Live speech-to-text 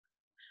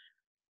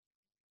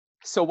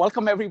So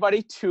welcome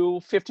everybody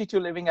to 52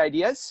 Living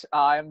Ideas.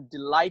 I'm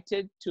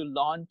delighted to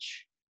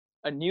launch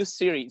a new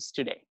series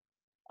today.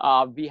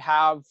 We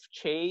have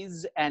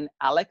Chase and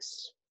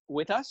Alex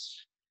with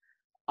us,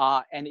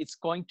 and it's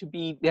going to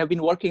be, they have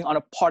been working on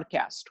a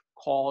podcast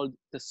called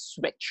The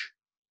Switch.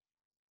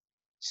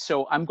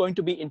 So I'm going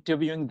to be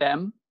interviewing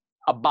them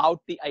about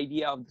the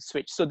idea of the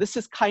switch. So this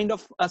is kind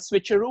of a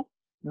switcheroo.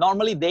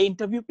 Normally they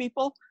interview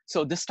people,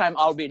 so this time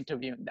I'll be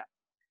interviewing them.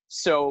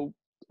 So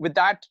with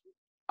that,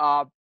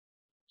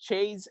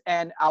 Chase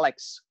and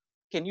Alex,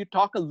 can you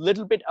talk a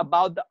little bit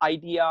about the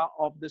idea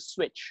of the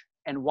switch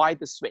and why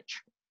the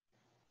switch?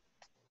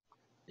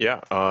 Yeah,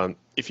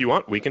 if you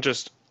want, I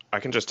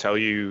can just tell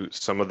you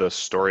some of the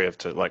story of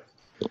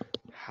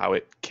how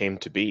it came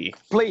to be.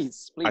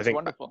 Please, I think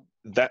wonderful.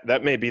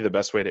 that may be the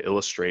best way to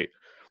illustrate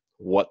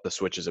what the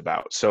switch is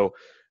about. So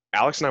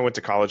Alex and I went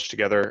to college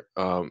together.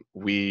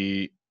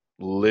 We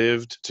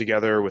lived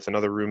together with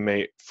another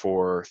roommate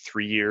for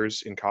 3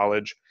 years in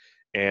college,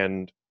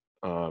 and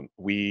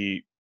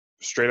we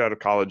straight out of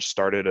college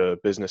started a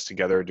business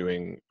together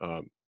doing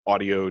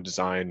audio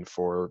design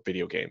for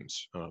video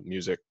games,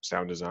 music,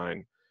 sound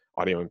design,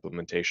 audio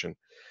implementation.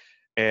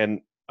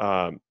 And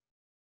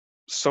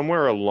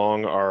somewhere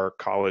along our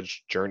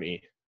college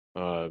journey,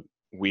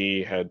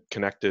 we had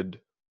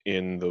connected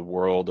in the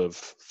world of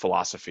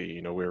philosophy.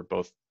 You know, we were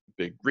both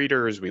big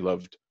readers. We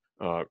loved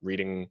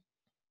reading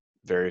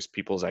various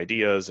people's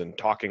ideas and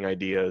talking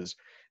ideas.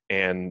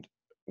 And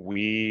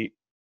we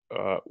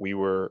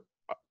were,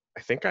 I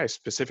think I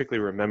specifically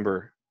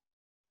remember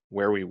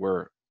where we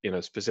were in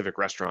a specific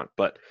restaurant,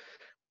 but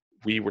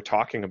we were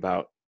talking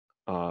about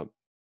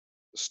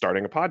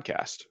starting a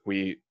podcast.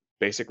 We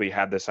basically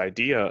had this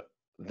idea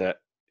that,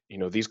 you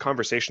know, these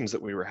conversations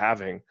that we were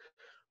having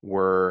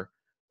were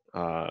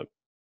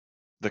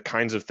the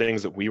kinds of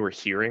things that we were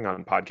hearing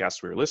on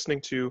podcasts we were listening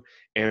to,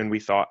 and we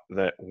thought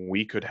that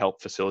we could help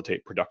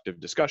facilitate productive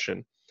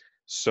discussion.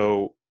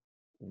 So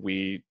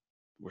we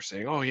were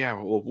saying, oh yeah,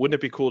 well, wouldn't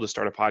it be cool to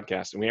start a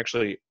podcast? And we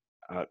actually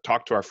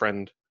talked to our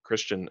friend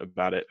Christian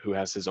about it, who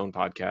has his own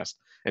podcast,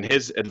 and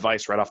his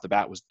advice right off the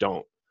bat was,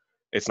 don't.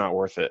 It's not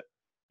worth it.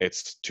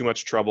 It's too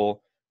much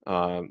trouble.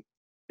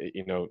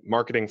 You know,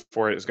 marketing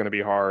for it is going to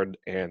be hard,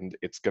 and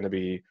it's going to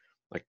be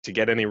like, to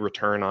get any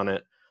return on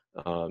it,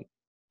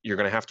 you're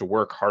going to have to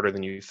work harder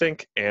than you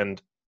think,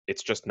 and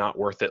it's just not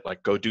worth it.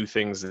 Like, go do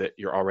things that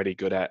you're already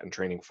good at and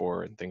training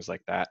for and things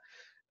like that.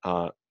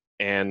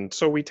 And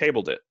so we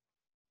tabled it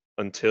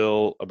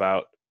until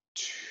about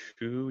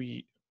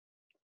 3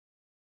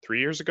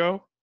 years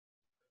ago.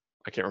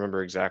 I can't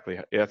remember exactly.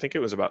 Yeah, I think it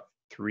was about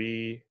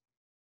 3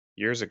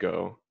 years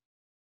ago,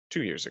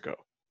 2 years ago.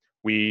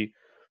 We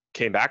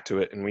came back to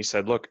it and we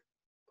said, look,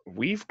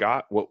 we've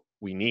got what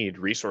we need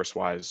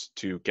resource-wise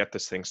to get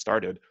this thing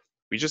started.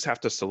 We just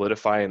have to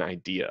solidify an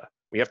idea.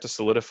 We have to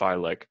solidify,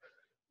 like,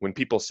 when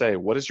people say,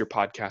 what is your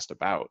podcast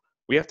about?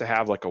 We have to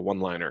have like a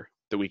one-liner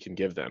that we can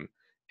give them.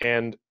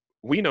 And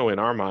we know in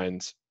our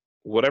minds,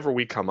 whatever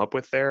we come up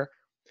with there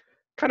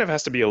kind of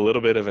has to be a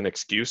little bit of an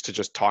excuse to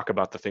just talk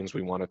about the things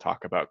we want to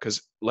talk about.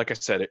 Because like I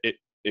said,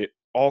 it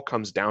all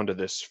comes down to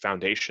this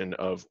foundation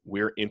of,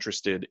 we're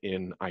interested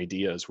in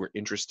ideas. We're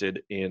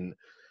interested in,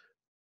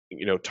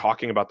 you know,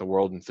 talking about the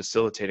world and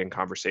facilitating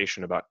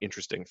conversation about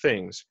interesting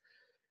things.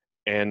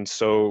 And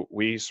so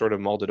we sort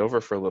of mulled it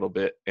over for a little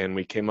bit, and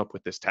we came up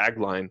with this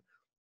tagline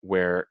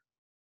where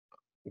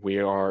we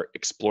are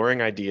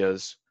exploring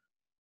ideas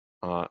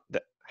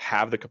that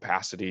have the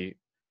capacity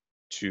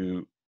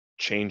to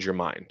change your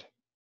mind,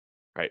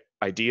 right?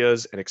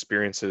 Ideas and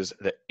experiences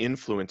that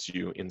influence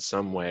you in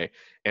some way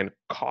and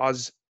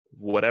cause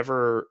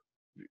whatever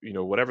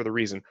the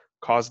reason,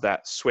 cause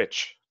that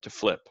switch to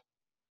flip,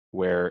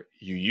 where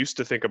you used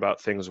to think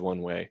about things one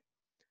way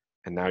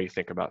and now you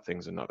think about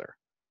things another.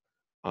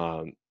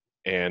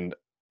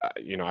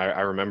 You know,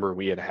 I remember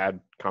we had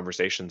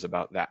conversations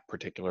about that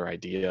particular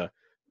idea.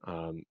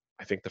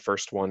 I think the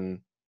first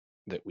one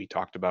that we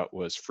talked about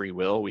was free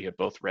will. We had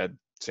both read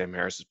Sam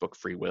Harris's book,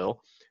 Free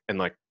Will. And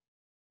like,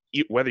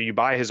 whether you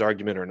buy his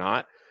argument or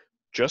not,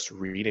 just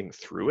reading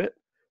through it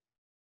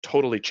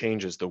totally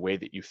changes the way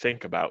that you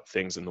think about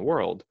things in the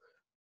world,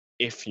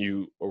 if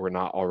you were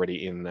not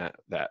already in that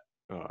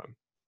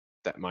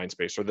mind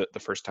space, or the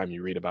first time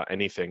you read about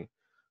anything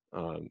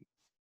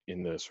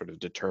in the sort of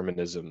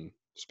determinism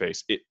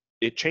space,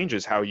 it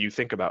changes how you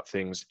think about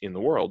things in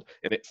the world,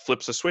 and it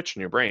flips a switch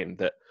in your brain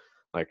that,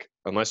 like,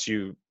 unless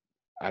you,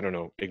 I don't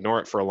know, ignore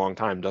it for a long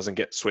time, doesn't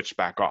get switched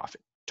back off.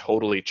 It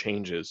totally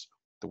changes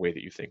the way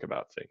that you think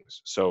about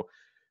things. So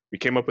we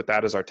came up with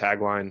that as our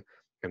tagline,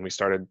 and we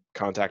started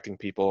contacting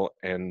people,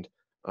 and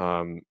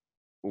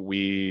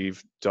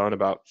we've done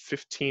about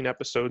 15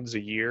 episodes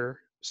a year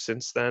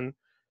since then,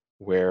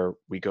 where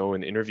we go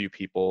and interview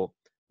people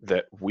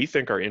that we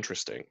think are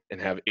interesting and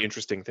have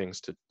interesting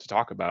things to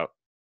talk about.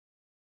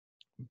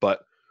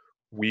 But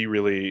we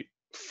really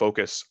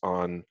focus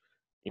on,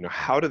 you know,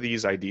 how do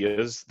these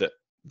ideas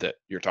that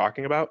you're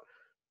talking about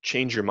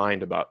change your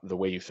mind about the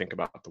way you think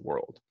about the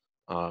world?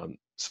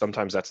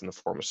 Sometimes that's in the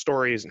form of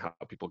stories and how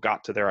people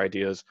got to their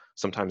ideas.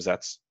 Sometimes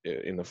that's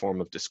in the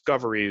form of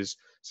discoveries.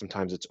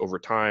 Sometimes it's over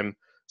time.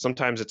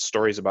 Sometimes it's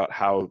stories about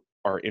how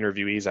our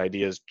interviewees'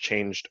 ideas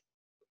changed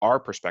our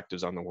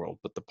perspectives on the world.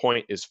 But the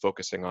point is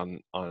focusing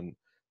on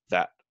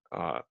that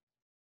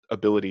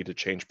ability to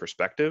change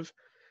perspective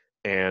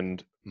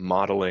and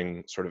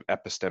modeling sort of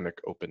epistemic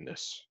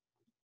openness.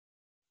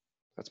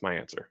 That's my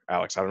answer.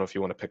 Alex, I don't know if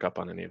you want to pick up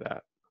on any of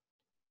that.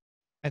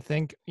 I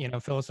think,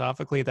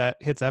 philosophically that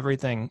hits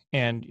everything.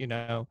 And,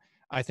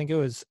 I think it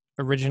was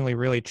originally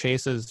really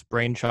Chase's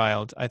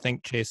brainchild. I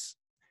think Chase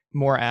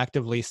more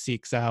actively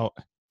seeks out,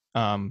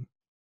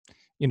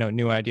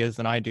 new ideas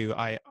than I do.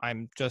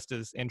 I'm just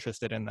as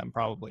interested in them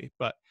probably,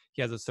 but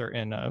he has a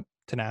certain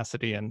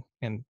tenacity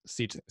in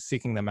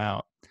seeking them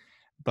out.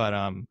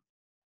 But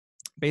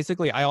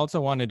basically, I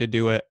also wanted to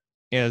do it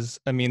as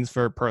a means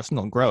for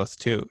personal growth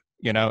too.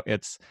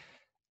 It's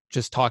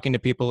just talking to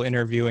people,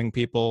 interviewing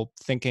people,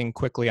 thinking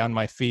quickly on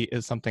my feet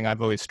is something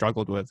I've always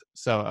struggled with.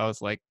 So I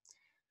was like,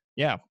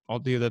 yeah, I'll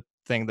do the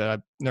thing that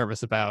I'm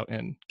nervous about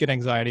and get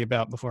anxiety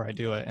about before I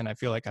do it. And I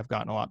feel like I've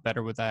gotten a lot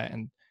better with that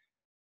and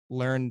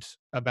learned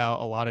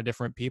about a lot of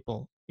different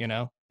people,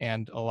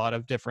 and a lot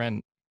of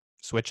different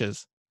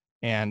switches.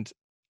 And,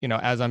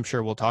 as I'm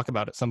sure we'll talk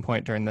about at some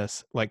point during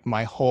this, like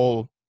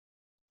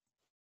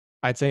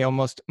I'd say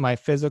almost my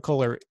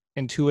physical or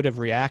intuitive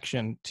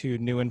reaction to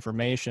new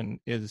information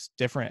is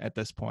different at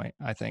this point,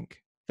 I think,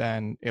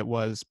 than it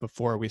was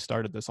before we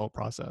started this whole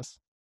process.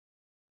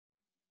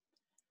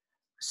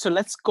 So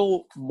let's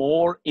go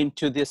more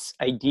into this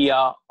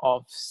idea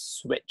of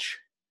switch.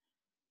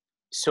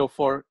 So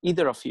for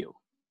either of you,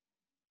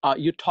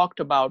 you talked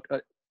about,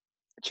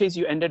 Chase,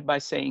 you ended by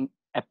saying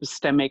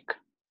epistemic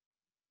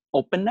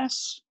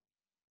openness.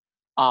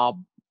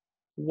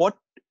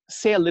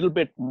 Say a little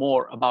bit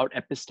more about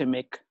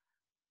epistemic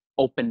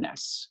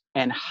openness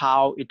and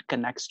how it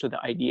connects to the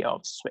idea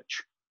of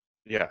switch.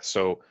 Yeah,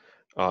 so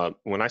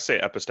when I say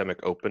epistemic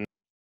open,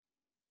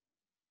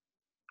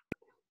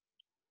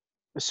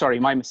 sorry,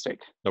 my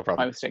mistake. No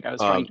problem. My mistake. I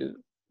was trying to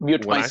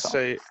mute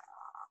myself.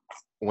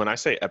 When I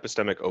say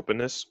epistemic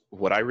openness,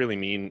 what I really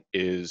mean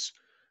is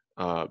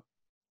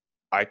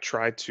I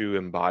try to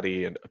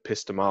embody an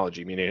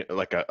epistemology, meaning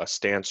like a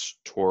stance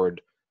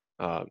toward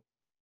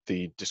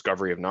the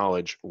discovery of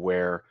knowledge,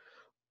 where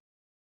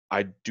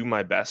I do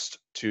my best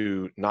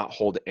to not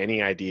hold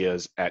any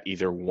ideas at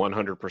either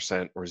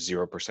 100% or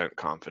 0%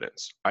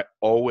 confidence. I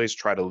always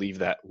try to leave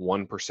that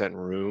 1%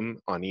 room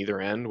on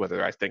either end,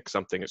 whether I think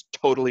something is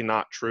totally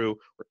not true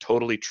or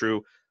totally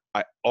true.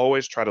 I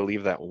always try to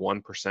leave that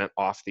 1%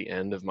 off the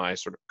end of my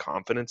sort of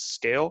confidence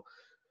scale,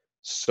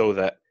 so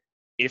that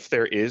if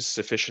there is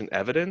sufficient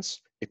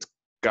evidence, it's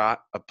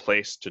got a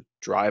place to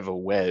drive a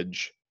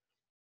wedge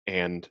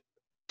and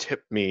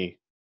tip me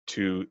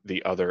to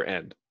the other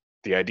end.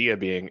 The idea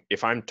being,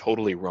 if I'm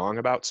totally wrong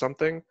about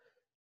something,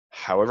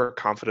 however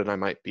confident I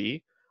might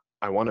be,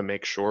 I want to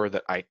make sure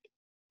that I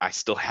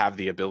still have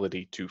the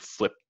ability to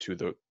flip to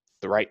the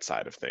right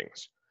side of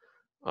things.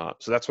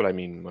 So that's what I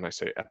mean when I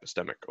say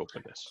epistemic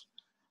openness.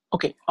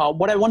 Okay,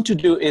 what I want to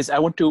do is I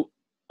want to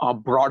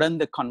broaden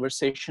the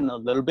conversation a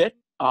little bit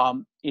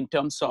in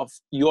terms of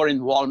your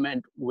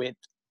involvement with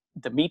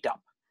the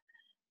meetup.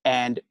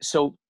 And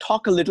so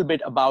talk a little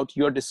bit about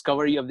your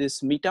discovery of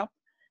this meetup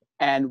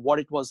and what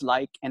it was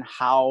like and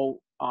how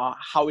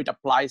it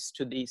applies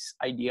to this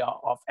idea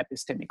of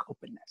epistemic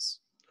openness.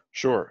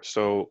 Sure.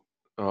 So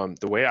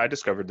the way I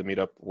discovered the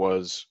meetup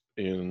was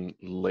in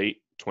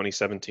late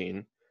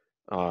 2017.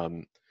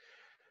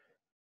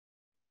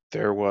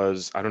 There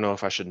was, I don't know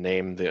if I should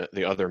name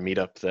the other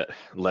meetup that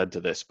led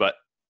to this, but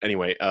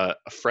anyway, a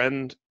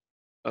friend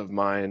of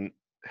mine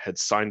had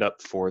signed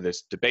up for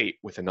this debate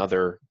with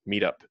another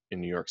meetup in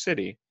New York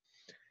City.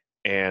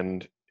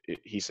 And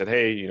he said,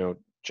 hey,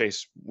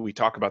 Chase, we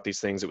talk about these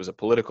things. It was a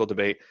political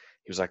debate.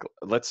 He was like,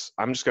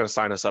 I'm just going to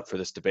sign us up for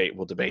this debate.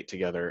 We'll debate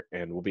together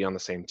and we'll be on the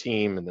same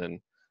team. And then,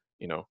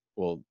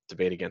 we'll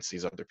debate against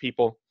these other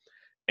people.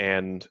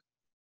 And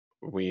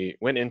we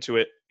went into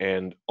it,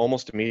 and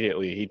almost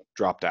immediately he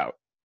dropped out,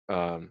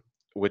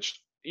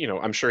 which,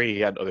 I'm sure he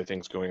had other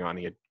things going on.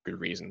 He had good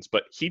reasons,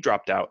 but he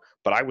dropped out,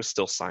 but I was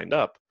still signed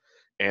up.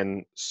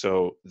 And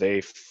so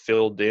they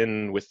filled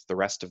in with the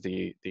rest of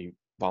the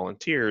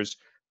volunteers,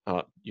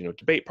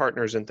 debate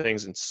partners and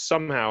things. And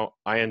somehow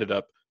I ended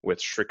up with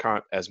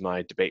Shrikant as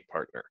my debate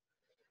partner.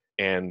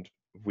 And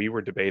we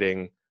were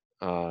debating,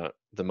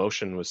 the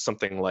motion was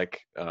something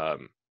like,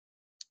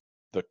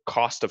 the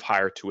cost of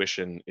higher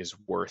tuition is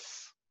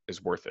worth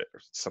it, or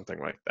something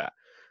like that.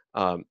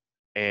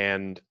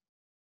 And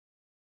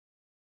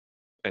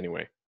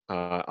anyway,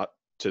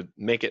 to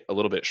make it a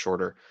little bit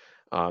shorter,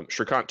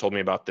 Shrikant told me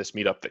about this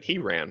meetup that he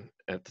ran.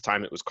 At the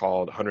time, it was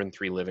called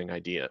 103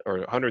 or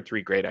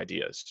 103 Great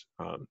Ideas.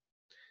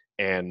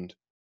 And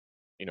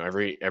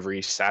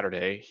every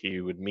Saturday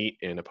he would meet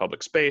in a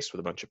public space with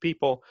a bunch of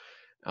people.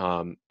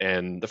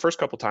 And the first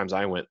couple times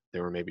I went,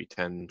 there were maybe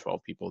 10,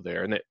 12 people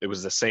there, and it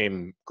was the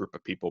same group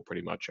of people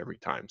pretty much every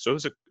time. So it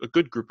was a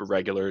good group of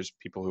regulars,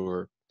 people who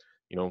were,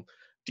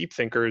 deep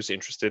thinkers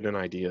interested in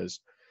ideas.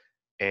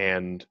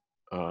 And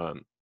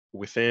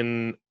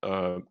within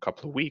a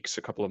couple of weeks,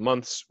 a couple of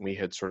months, we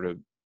had sort of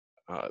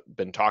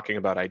been talking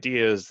about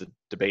ideas. The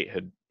debate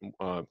had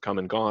come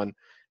and gone,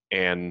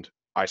 and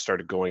I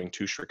started going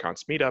to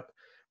Shrikant's meetup.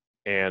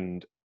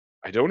 And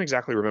I don't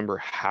exactly remember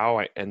how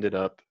I ended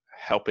up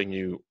helping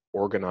you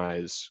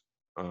organize,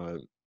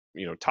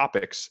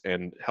 topics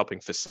and helping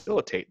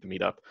facilitate the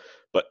meetup,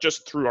 but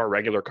just through our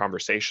regular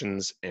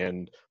conversations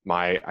and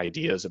my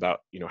ideas about,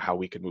 how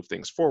we could move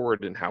things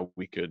forward and how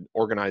we could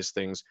organize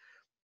things,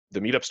 the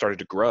meetup started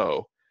to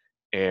grow,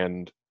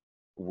 and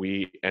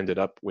we ended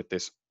up with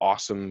this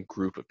awesome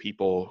group of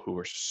people who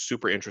were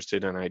super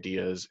interested in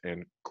ideas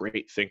and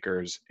great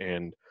thinkers.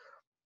 And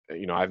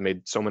I've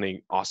made so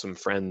many awesome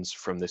friends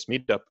from this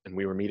meetup, and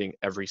we were meeting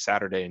every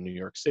Saturday in New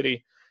York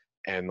City.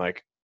 And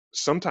like,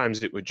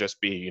 sometimes it would just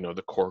be,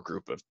 the core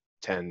group of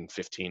 10,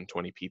 15,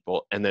 20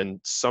 people. And then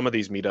some of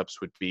these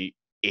meetups would be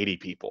 80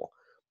 people.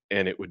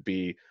 And it would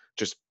be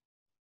just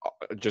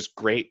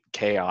great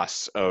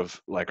chaos of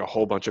like a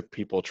whole bunch of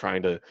people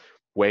trying to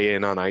weigh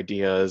in on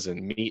ideas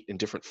and meet in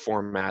different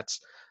formats.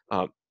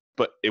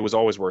 But it was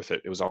always worth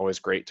it. It was always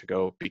great to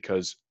go,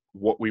 because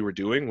what we were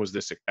doing was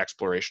this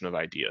exploration of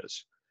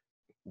ideas.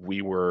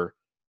 We were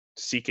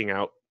seeking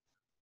out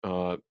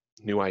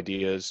new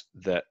ideas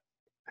that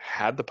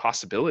had the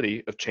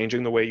possibility of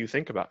changing the way you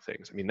think about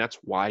things. I mean, that's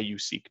why you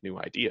seek new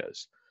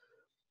ideas.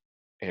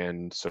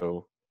 And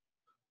so,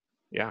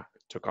 yeah,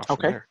 it took off from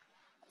there.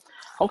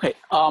 Okay.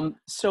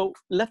 So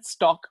let's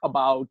talk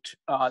about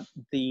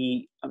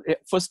the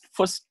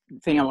first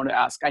thing I want to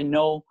ask. I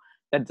know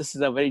that this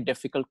is a very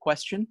difficult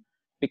question,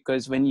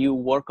 because when you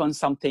work on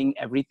something,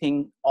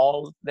 everything,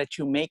 all that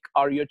you make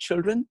are your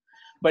children.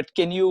 But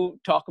can you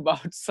talk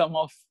about some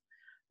of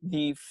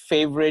the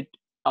favorite,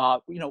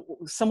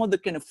 some of the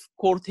kind of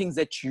core things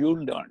that you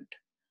learned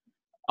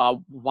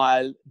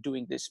while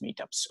doing these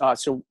meetups?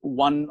 So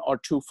one or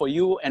two for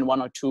you and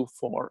one or two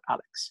for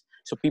Alex.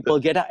 So people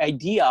get an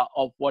idea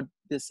of what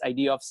this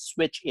idea of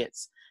switch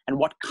is and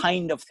what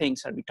kind of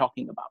things are we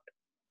talking about.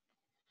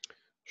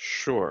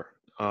 Sure.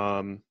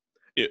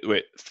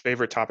 Wait,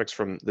 favorite topics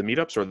from the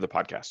meetups or the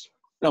podcast?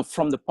 No,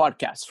 from the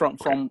podcast,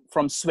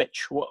 from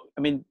Switch. Well,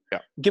 I mean,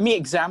 give me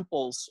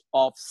examples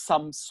of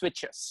some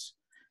switches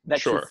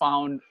that you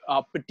found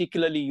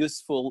particularly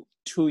useful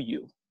to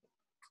you.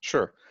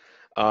 Sure.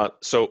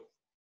 So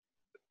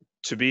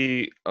to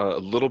be a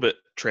little bit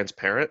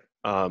transparent,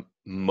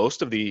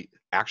 most of the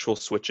actual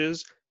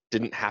switches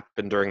didn't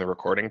happen during the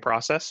recording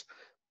process.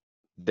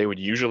 They would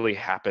usually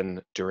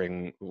happen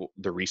during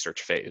the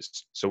research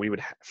phase. So we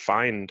would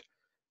find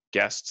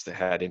guests that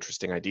had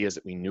interesting ideas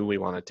that we knew we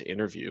wanted to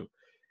interview.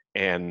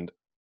 And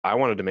I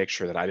wanted to make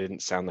sure that I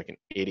didn't sound like an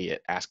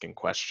idiot asking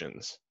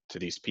questions to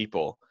these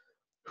people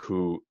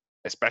who,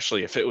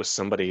 especially if it was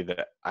somebody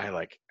that I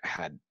like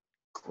had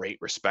great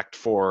respect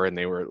for and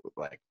they were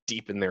like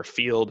deep in their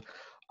field,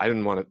 I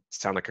didn't want to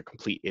sound like a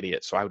complete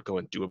idiot. So I would go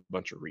and do a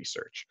bunch of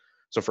research.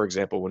 So for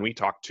example, when we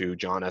talked to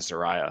John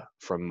Azariah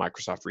from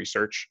Microsoft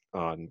Research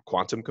on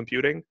quantum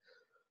computing,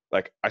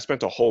 like I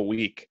spent a whole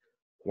week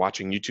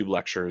watching YouTube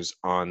lectures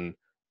on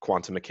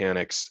quantum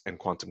mechanics and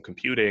quantum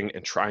computing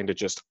and trying to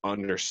just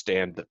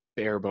understand the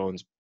bare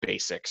bones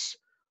basics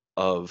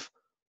of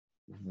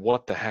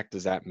what the heck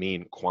does that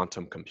mean,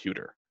 quantum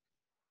computer,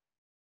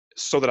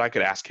 so that I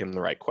could ask him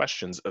the right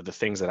questions of the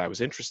things that I was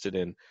interested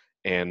in,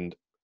 and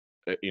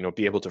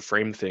be able to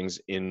frame things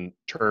in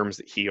terms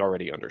that he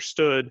already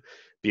understood,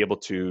 be able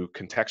to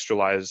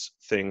contextualize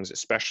things,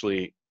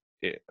 especially,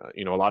 a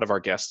lot of our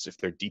guests, if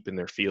they're deep in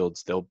their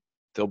fields,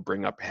 they'll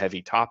bring up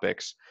heavy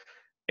topics,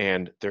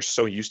 and they're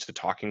so used to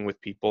talking with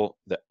people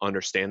that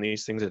understand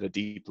these things at a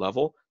deep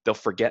level, they'll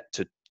forget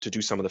to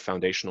do some of the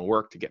foundational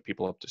work to get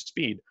people up to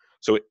speed.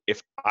 So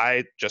if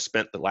I just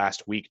spent the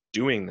last week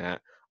doing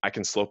that, I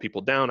can slow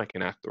people down. I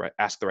can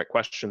ask the right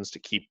questions to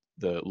keep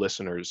the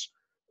listeners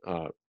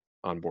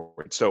on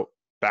board. So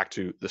back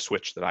to the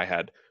switch that I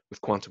had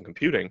with quantum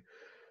computing,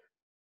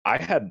 I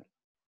had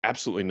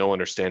absolutely no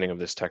understanding of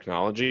this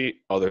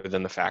technology other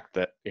than the fact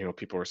that,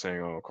 people were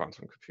saying, oh,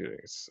 quantum computing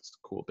is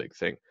a cool big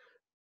thing.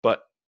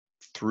 But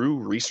through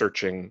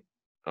researching,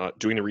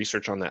 doing the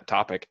research on that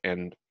topic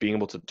and being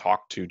able to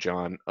talk to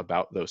John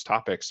about those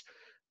topics,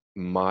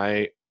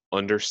 my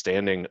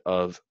understanding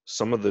of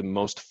some of the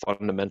most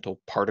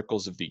fundamental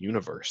particles of the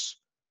universe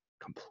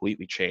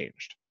completely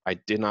changed. I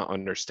did not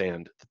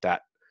understand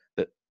that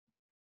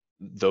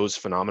those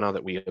phenomena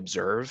that we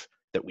observe,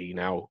 that we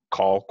now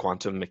call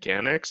quantum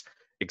mechanics,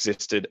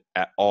 existed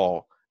at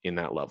all in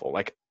that level.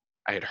 Like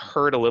I had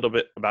heard a little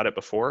bit about it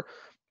before,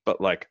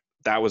 but like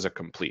that was a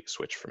complete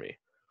switch for me.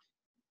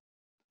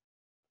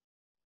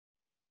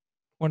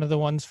 One of the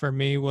ones for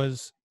me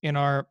was in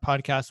our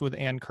podcast with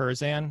Ann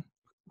Curzan,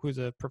 who's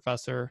a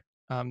professor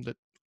that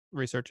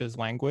researches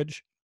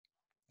language.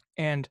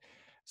 And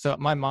so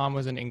my mom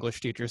was an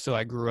English teacher, so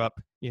I grew up,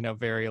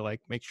 very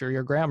like, make sure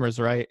your grammar's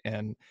right.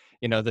 And,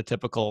 the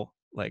typical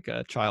like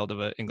a child of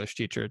an English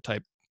teacher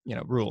type,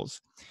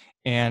 rules.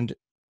 And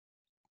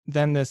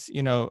then this,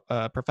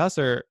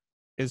 professor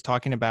is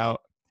talking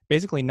about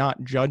basically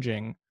not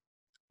judging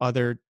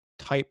other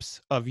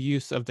types of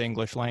use of the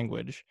English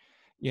language,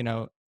 you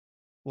know,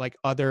 like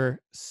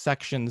other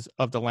sections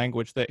of the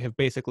language that have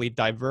basically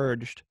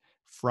diverged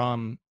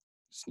from,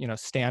 you know,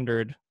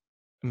 standard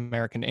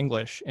American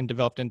English and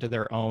developed into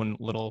their own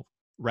little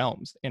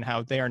realms, and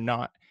how they are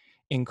not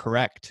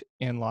incorrect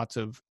in a lot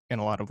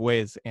of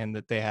ways, and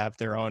that they have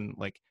their own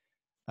like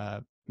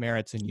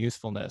merits and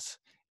usefulness.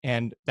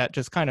 And that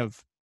just kind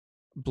of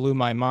blew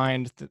my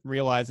mind,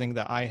 realizing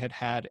that I had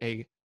had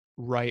a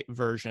right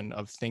version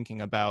of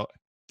thinking about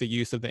the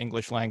use of the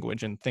English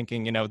language, and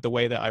thinking, you know, the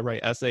way that I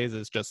write essays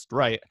is just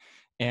right,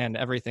 and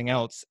everything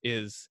else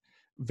is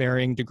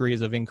varying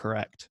degrees of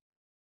incorrect.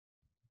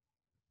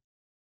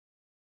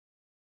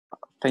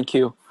 Thank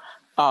you.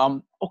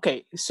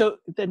 Okay, so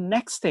the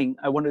next thing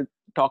I want to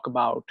talk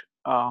about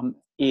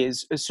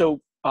is,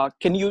 so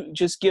can you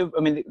just give,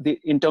 I mean,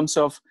 in terms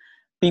of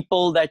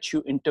people that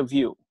you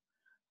interview,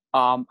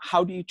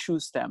 how do you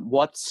choose them?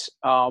 What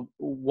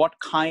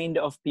kind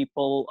of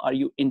people are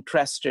you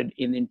interested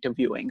in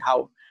interviewing?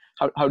 How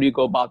do you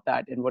go about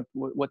that? And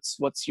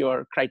what's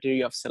your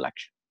criteria of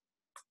selection?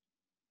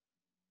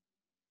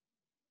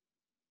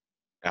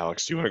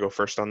 Alex, do you want to go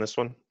first on this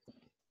one?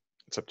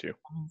 It's up to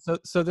you.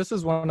 So this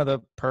is one of the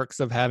perks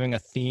of having a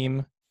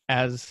theme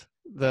as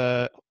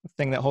the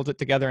thing that holds it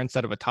together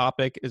instead of a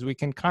topic, is we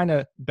can kind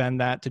of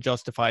bend that to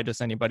justify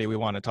just anybody we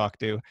want to talk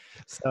to.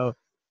 So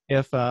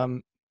if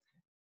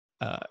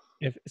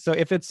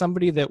it's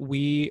somebody that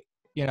we,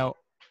 you know,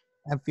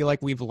 I feel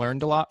like we've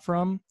learned a lot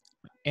from,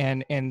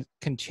 and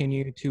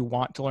continue to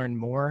want to learn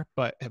more,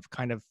 but have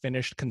kind of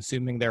finished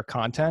consuming their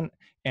content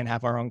and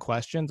have our own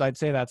questions, I'd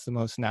say that's the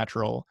most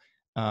natural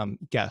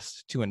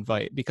guest to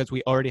invite, because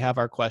we already have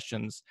our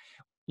questions,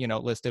 you know,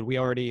 listed. We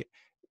already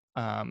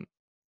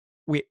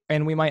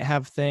we might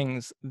have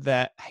things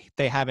that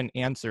they haven't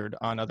answered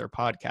on other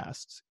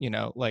podcasts, you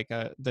know, like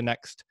the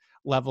next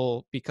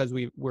level, because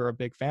we're a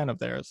big fan of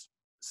theirs.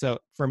 So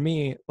for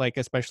me, like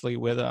especially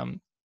with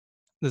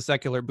the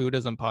Secular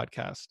Buddhism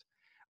podcast,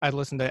 I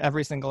listened to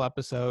every single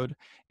episode,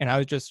 and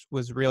I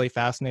was really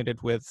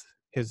fascinated with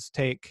his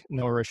take,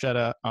 Noah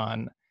Rasheta,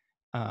 on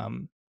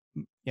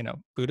you know,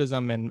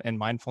 Buddhism and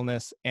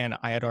mindfulness. And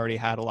I had already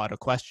had a lot of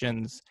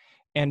questions,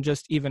 and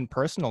just even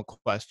personal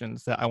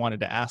questions that I wanted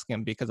to ask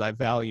him, because I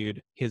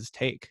valued his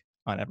take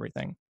on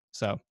everything.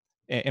 So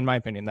in my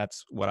opinion,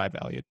 that's what I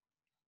valued.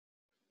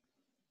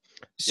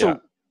 So Yeah.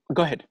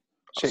 Go ahead.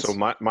 Chase. So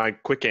Chase. my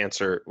quick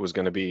answer was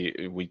going to be,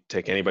 we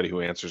take anybody who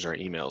answers our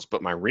emails,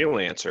 but my real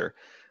answer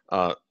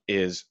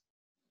is,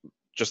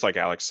 just like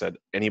Alex said,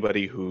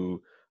 anybody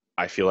who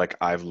I feel like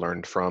I've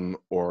learned from,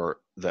 or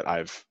that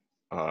I've,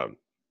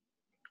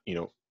 you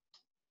know,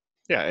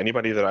 yeah,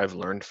 anybody that I've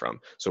learned from.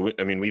 So,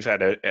 I mean, we've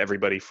had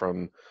everybody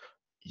from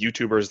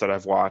YouTubers that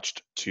I've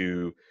watched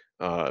to,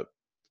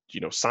 you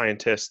know,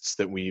 scientists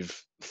that we've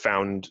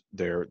found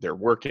their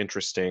work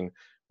interesting.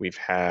 We've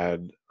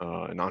had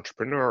an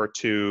entrepreneur or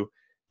two,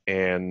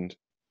 and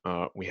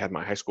we had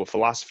my high school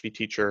philosophy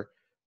teacher.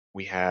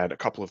 We had a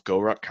couple of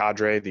GoRuck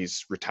cadre,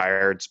 these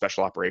retired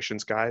special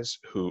operations guys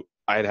who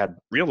I had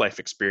real life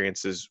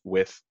experiences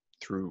with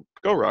through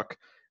GoRuck,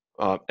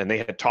 and they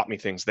had taught me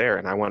things there,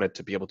 and I wanted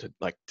to be able to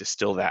like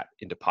distill that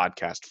into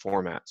podcast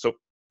format. So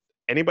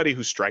anybody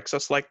who strikes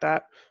us like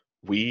that,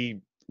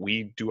 we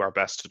do our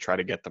best to try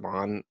to get them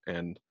on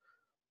and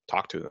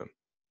talk to them.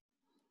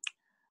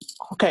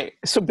 Okay,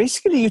 so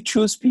basically you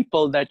choose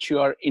people that you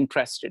are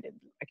interested in.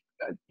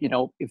 You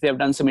know, if they've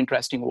done some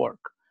interesting work,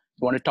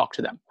 you want to talk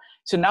to them.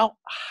 So now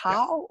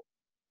how,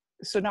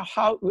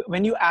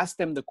 when you ask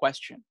them the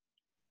question,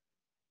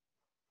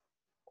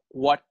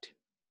 what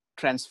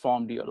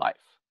transformed your life?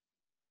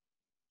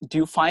 Do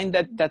you find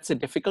that that's a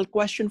difficult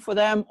question for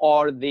them,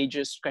 or they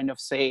just kind of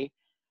say,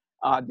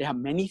 they have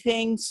many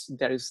things,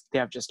 they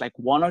have just like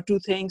one or two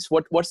things?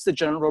 What's the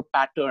general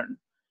pattern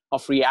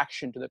of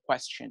reaction to the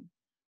question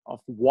of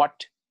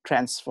what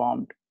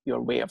transformed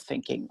your way of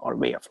thinking or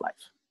way of life?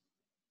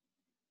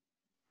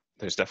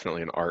 There's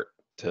definitely an art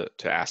to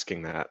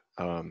asking that.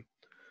 I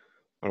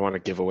don't want to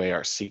give away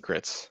our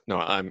secrets. No,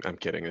 I'm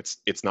kidding.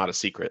 It's not a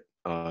secret.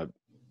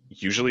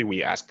 Usually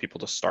we ask people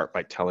to start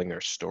by telling their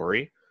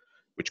story,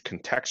 which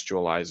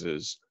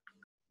contextualizes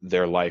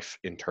their life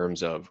in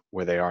terms of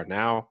where they are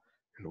now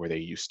and where they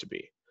used to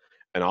be.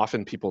 And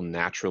often people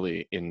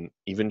naturally, in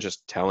even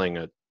just telling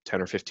a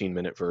 10 or 15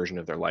 minute version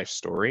of their life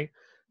story,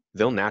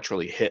 they'll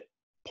naturally hit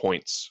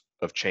points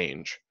of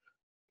change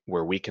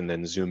where we can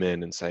then zoom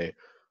in and say,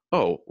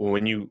 oh, well,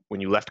 when you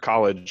left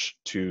college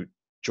to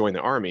join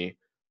the Army,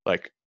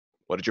 like,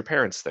 what did your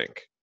parents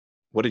think?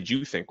 What did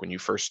you think when you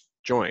first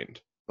joined?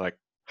 Like,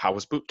 how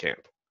was boot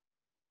camp?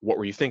 What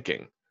were you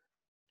thinking?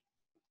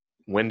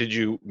 When did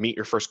you meet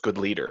your first good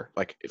leader?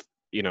 Like, if,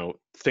 you know,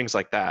 things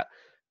like that.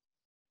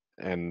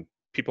 And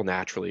people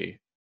naturally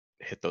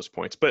hit those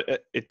points,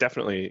 but it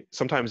definitely,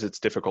 sometimes it's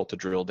difficult to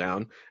drill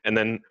down, and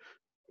then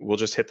we'll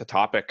just hit the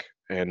topic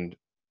and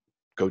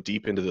go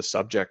deep into the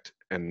subject,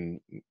 and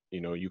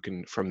you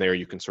can, from there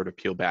you can sort of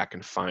peel back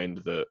and find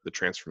the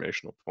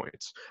transformational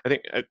points. I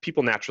think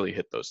people naturally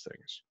hit those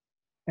things.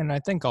 And I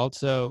think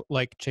also,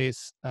 like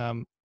Chase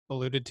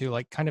alluded to,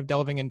 like kind of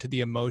delving into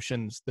the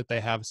emotions that they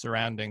have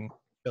surrounding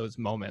those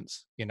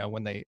moments,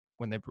 when they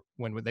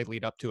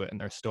lead up to it in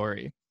their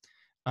story.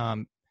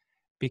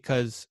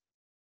 Because,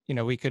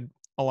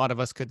 a lot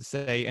of us could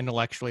say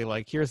intellectually,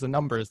 like, here's the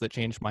numbers that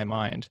changed my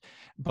mind.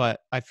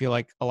 But I feel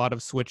like a lot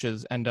of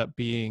switches end up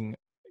being,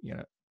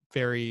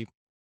 very,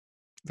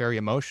 very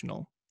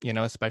emotional,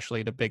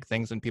 especially to big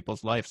things in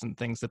people's lives and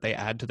things that they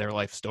add to their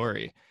life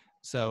story.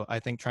 So I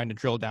think trying to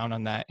drill down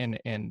on that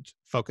and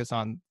focus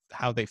on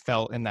how they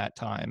felt in that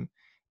time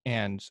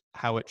and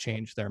how it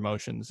changed their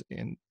emotions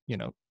in,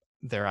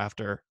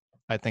 thereafter.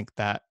 I think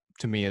that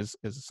to me is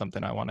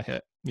something I want to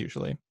hit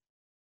usually.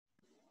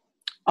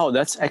 Oh,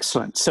 that's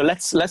excellent. So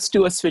let's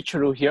do a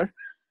switcheroo here.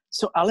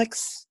 So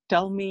Alex,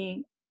 tell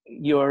me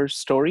your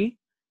story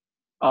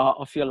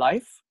of your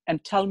life,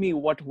 and tell me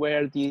what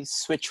were the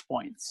switch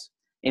points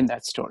in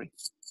that story.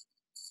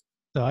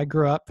 So I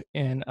grew up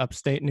in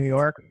upstate New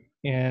York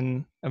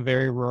in a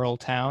very rural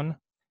town.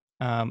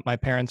 My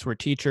parents were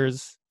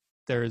teachers.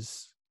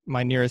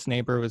 My nearest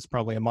neighbor was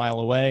probably a mile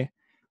away.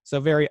 So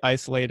very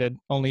isolated,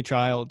 only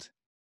child,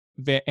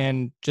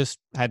 and just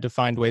had to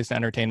find ways to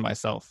entertain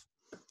myself.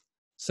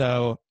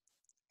 So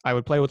I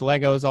would play with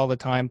Legos all the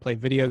time, play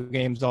video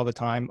games all the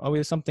time,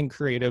 always something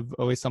creative,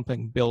 always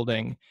something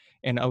building,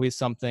 and always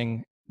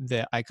something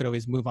that I could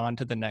always move on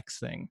to the next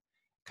thing,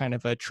 kind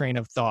of a train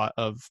of thought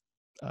of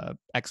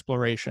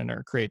exploration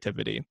or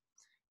creativity.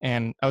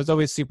 And I was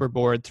always super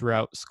bored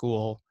throughout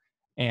school,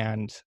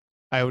 and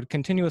I would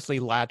continuously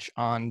latch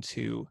on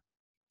to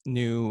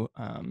new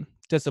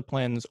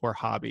disciplines or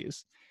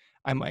hobbies.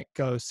 I might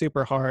go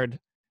super hard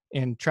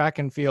in track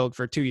and field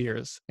for 2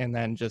 years and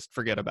then just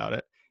forget about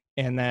it,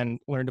 and then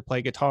learn to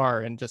play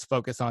guitar and just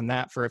focus on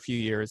that for a few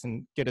years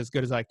and get as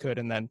good as I could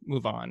and then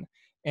move on.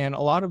 And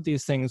a lot of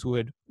these things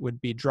would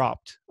be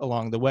dropped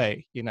along the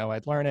way.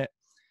 I'd learn it,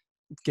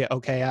 get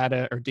okay at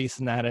it or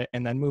decent at it,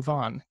 and then move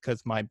on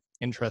because my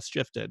interest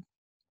shifted.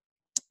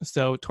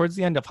 So towards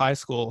the end of high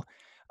school,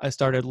 I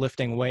started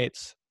lifting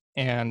weights,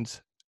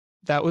 and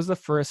that was the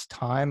first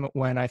time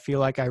when I feel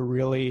like I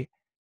really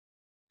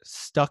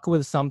stuck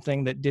with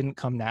something that didn't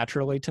come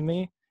naturally to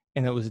me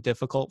and it was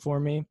difficult for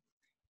me.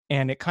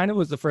 And it kind of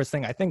was the first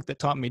thing I think that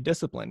taught me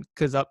discipline,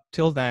 because up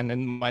till then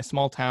in my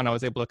small town, I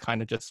was able to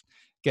kind of just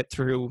get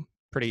through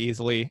pretty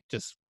easily,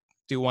 just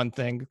do one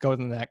thing, go to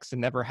the next,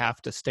 and never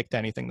have to stick to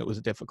anything that was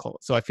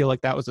difficult. So I feel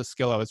like that was a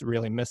skill I was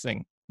really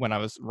missing when I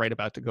was right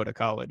about to go to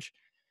college.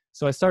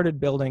 So I started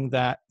building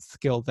that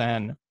skill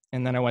then.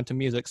 And then I went to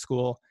music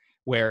school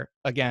where,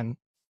 again,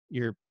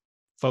 you're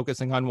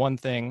focusing on one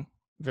thing,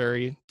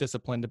 very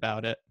disciplined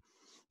about it.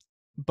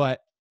 But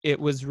it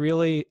was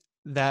really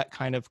that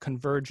kind of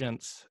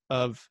convergence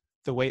of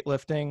the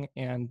weightlifting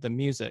and the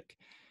music.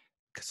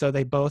 So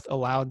they both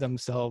allowed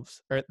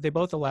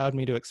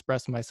me to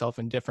express myself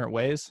in different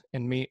ways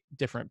and meet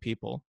different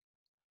people.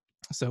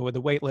 So with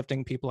the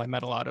weightlifting people, I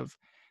met a lot of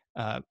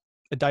a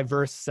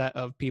diverse set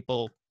of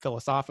people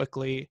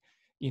philosophically,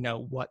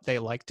 what they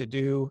like to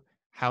do,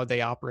 how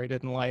they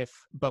operated in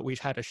life, but we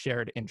had a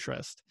shared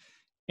interest.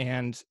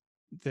 And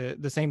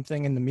the same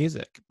thing in the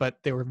music, but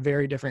they were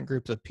very different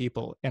groups of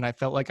people. And I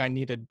felt like I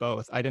needed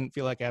both. I didn't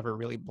feel like I ever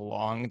really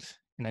belonged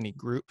in any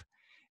group.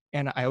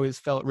 And I always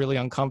felt really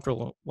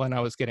uncomfortable when I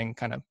was getting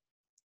kind of,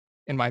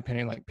 in my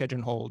opinion, like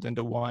pigeonholed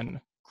into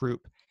one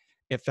group.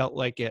 It felt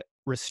like it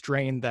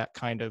restrained that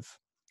kind of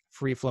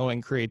free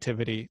flowing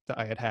creativity that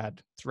I had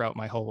had throughout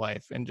my whole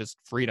life and just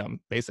freedom,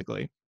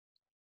 basically.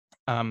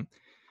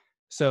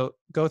 So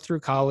go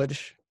through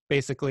college,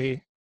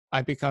 basically,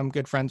 I become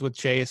good friends with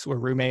Chase. We're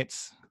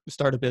roommates, we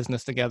start a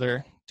business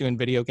together doing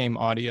video game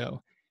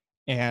audio.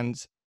 And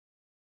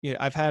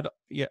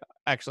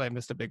actually I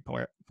missed a big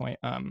point.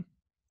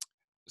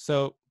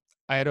 So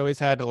I had always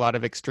had a lot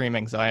of extreme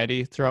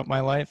anxiety throughout my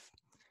life.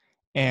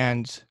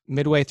 And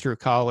midway through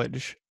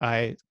college,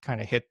 I kind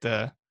of hit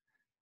the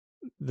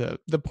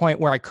point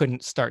where I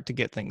couldn't start to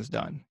get things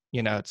done.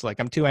 It's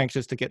like I'm too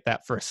anxious to get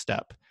that first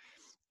step.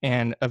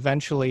 And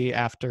eventually,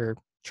 after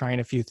trying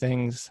a few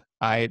things,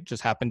 I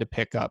just happened to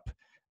pick up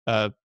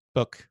a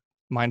book,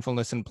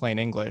 Mindfulness in Plain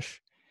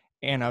English.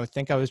 And I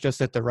think I was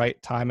just at the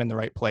right time and the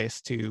right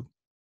place to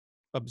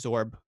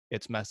absorb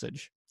its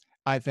message.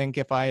 I think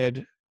if I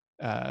had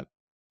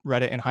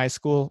read it in high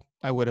school,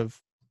 I would have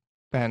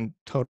been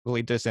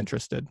totally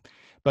disinterested.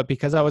 But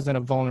because I was in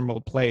a vulnerable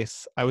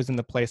place, I was in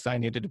the place I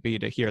needed to be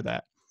to hear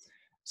that.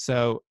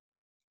 So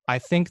I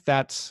think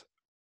that's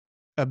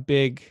a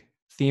big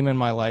theme in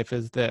my life,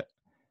 is that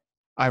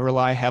I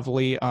rely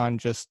heavily on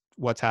just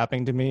what's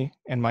happening to me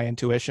and my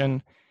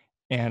intuition,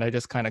 and I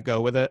just kind of go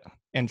with it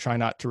and try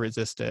not to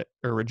resist it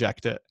or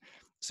reject it.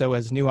 So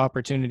as new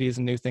opportunities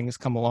and new things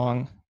come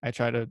along, I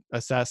try to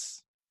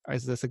assess,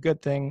 is this a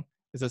good thing?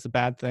 Is this a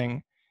bad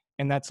thing?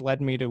 And that's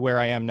led me to where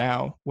I am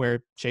now,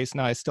 where Chase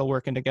and I are still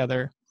working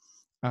together.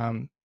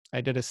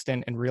 I did a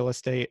stint in real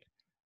estate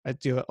I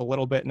do it a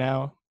little bit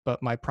now,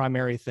 but my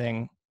primary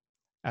thing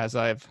as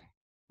I've,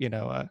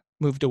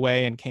 moved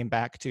away and came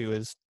back to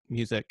is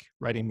music,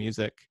 writing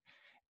music.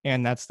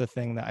 And that's the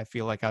thing that I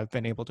feel like I've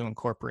been able to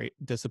incorporate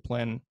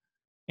discipline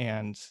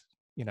and,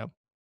 you know,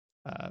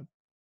 uh,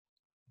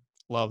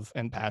 love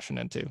and passion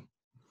into.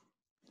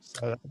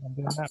 So I'm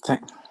doing that.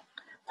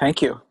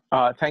 Thank you.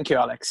 Thank you,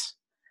 Alex.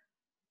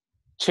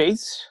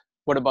 Chase,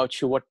 what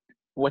about you?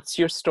 What's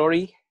your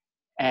story,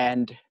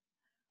 and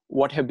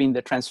what have been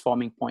the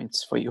transforming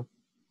points for you?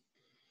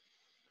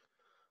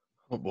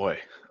 Oh boy.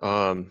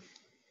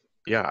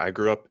 Yeah, I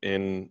grew up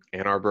in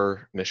Ann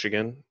Arbor,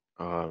 Michigan,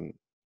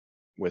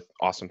 with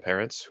awesome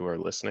parents who are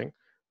listening.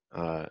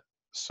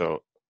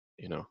 So,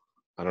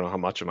 I don't know how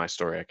much of my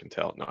story I can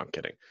tell. No, I'm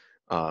kidding.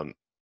 Um,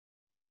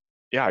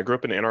 yeah, I grew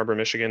up in Ann Arbor,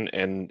 Michigan,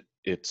 and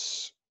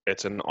it's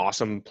an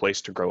awesome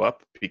place to grow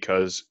up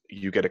because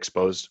you get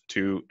exposed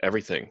to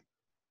everything.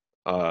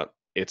 Uh,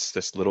 it's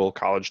this little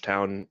college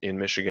town in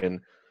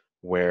Michigan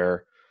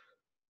where,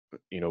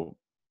 you know,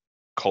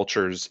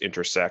 cultures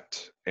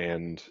intersect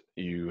and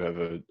you have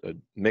a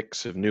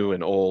mix of new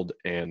and old.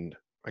 And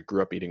I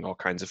grew up eating all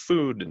kinds of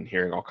food and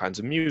hearing all kinds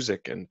of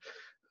music, and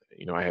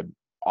I had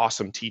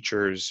awesome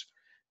teachers.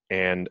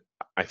 And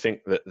I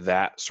think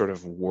that sort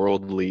of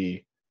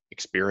worldly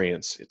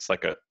experience, it's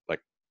like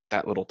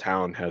that little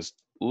town has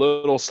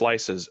little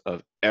slices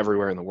of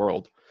everywhere in the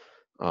world.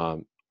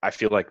 I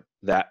feel like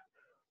that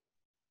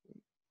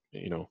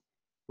you know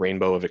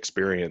rainbow of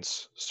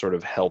experience sort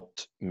of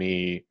helped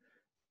me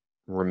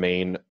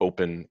remain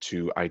open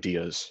to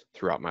ideas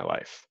throughout my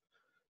life.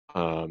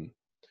 Um,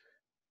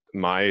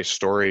 my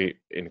story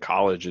in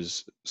college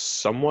is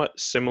somewhat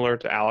similar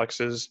to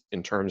Alex's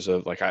in terms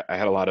of like I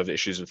had a lot of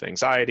issues with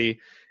anxiety,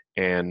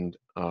 and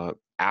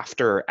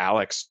after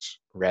Alex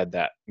read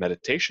that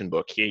meditation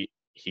book,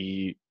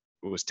 he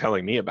was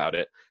telling me about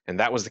it, and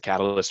that was the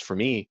catalyst for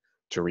me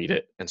to read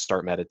it and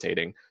start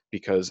meditating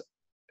because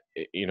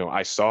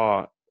I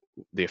saw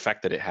the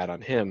effect that it had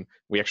on him.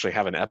 We actually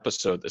have an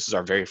episode. This is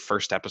our very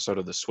first episode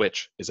of The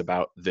Switch, is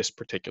about this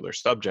particular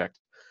subject.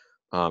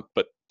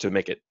 But to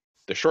make it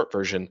the short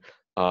version,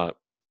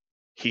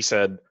 he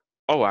said,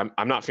 "Oh,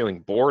 I'm not feeling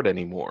bored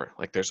anymore.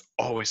 Like there's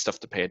always stuff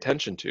to pay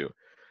attention to."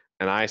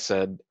 And I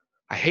said,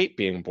 "I hate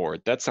being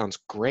bored. That sounds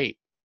great.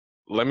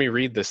 Let me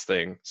read this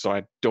thing so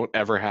I don't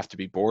ever have to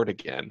be bored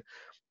again."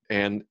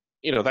 And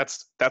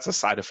that's a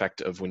side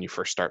effect of when you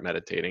first start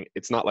meditating.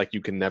 It's not like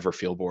you can never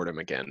feel boredom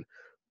again,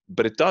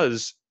 but it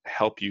does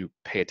help you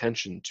pay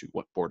attention to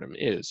what boredom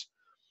is.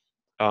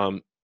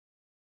 Um,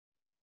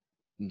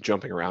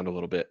 Jumping around a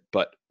little bit,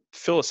 but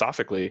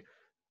philosophically,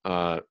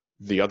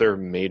 the other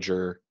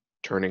major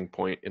turning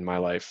point in my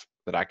life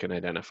that I can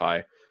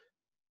identify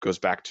goes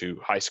back to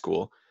high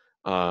school.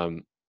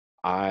 Um,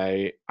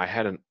 I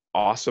had an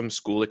awesome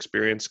school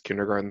experience,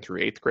 kindergarten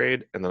through eighth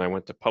grade, and then I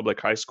went to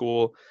public high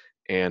school,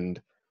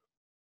 and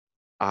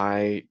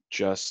I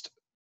just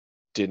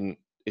didn't.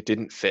 It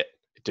didn't fit.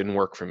 It didn't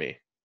work for me.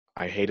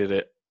 I hated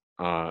it.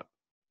 I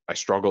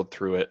struggled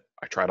through it.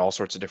 I tried all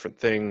sorts of different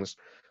things.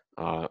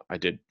 I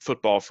did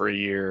football for a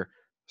year,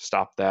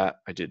 stopped that.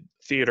 I did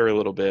theater a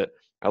little bit.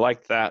 I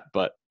liked that,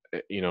 but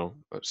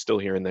still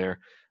here and there.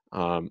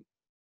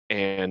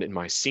 And in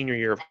my senior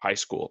year of high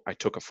school, I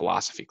took a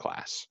philosophy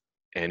class,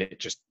 and it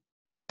just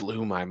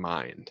blew my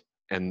mind.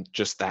 And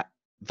just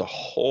the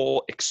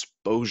whole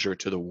exposure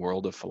to the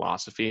world of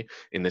philosophy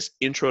in this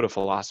intro to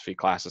philosophy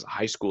class as a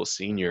high school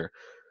senior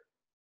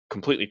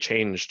completely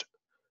changed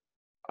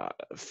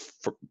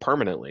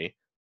permanently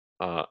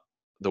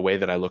the way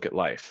that I look at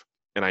life.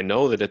 And I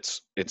know that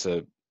it's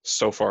a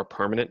so far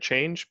permanent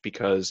change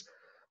because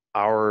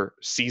our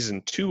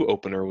season 2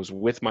 opener was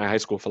with my high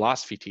school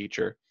philosophy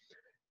teacher,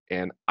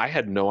 and I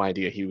had no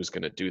idea he was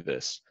going to do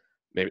this.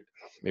 Maybe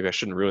I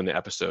shouldn't ruin the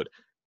episode.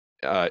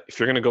 If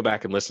you're going to go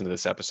back and listen to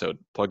this episode,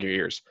 plug your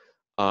ears.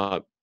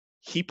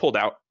 He pulled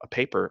out a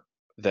paper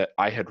that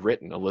I had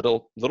written, a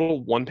little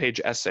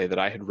 1-page essay that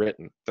I had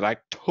written that I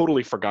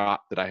totally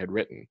forgot that I had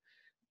written.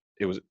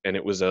 It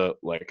was a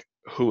like,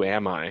 who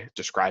am I?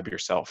 Describe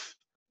yourself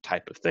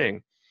type of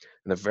thing.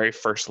 And the very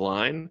first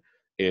line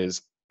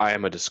is, I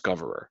am a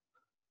discoverer.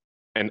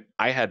 And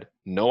I had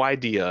no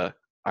idea.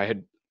 I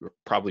had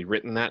probably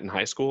written that in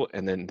high school,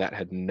 and then that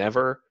had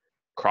never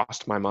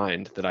crossed my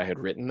mind that I had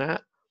written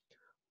that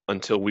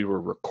until we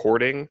were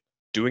recording,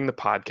 doing the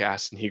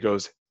podcast, and he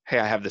goes, "Hey,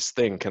 I have this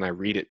thing. Can I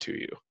read it to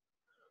you?"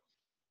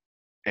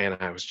 And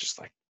I was just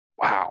like,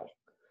 wow,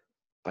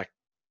 like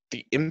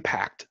the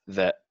impact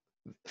that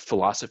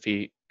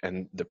philosophy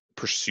and the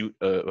pursuit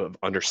of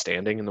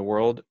understanding in the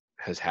world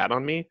has had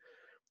on me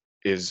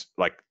is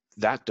like,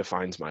 that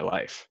defines my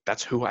life.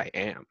 That's who I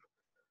am.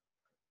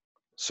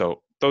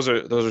 So those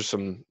are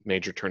some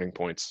major turning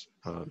points.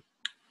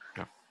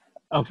 Yeah.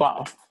 Oh,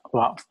 wow.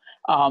 Wow.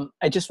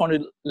 I just want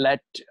to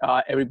let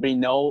everybody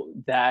know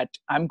that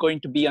I'm going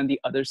to be on the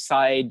other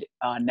side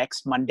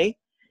next Monday,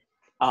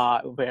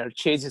 where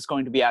Chase is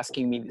going to be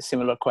asking me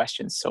similar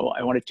questions. So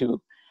I wanted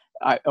to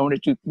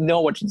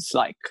know what it's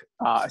like.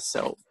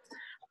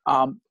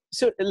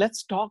 So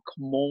let's talk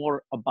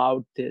more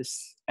about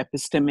this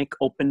epistemic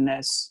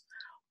openness,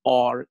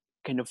 or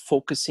kind of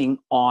focusing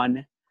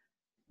on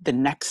the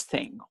next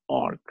thing,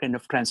 or kind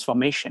of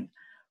transformation.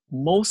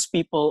 Most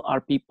people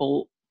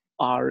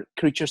are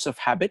creatures of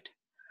habit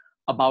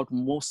about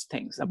most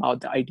things,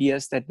 about the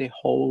ideas that they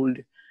hold,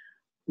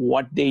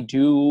 what they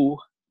do,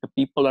 the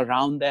people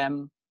around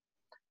them.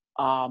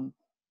 Um,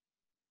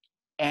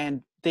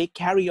 and they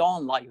carry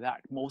on like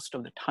that most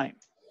of the time.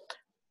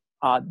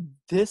 Uh,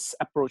 this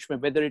approach,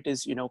 whether it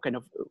is, kind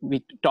of,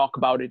 we talk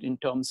about it in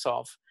terms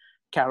of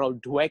Carol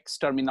Dweck's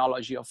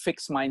terminology of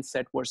fixed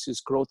mindset versus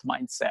growth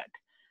mindset,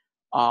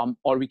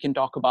 or we can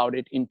talk about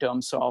it in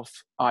terms of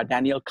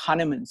Daniel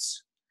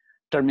Kahneman's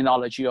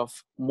terminology of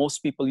most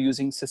people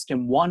using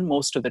system 1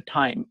 most of the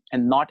time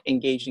and not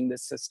engaging the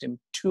system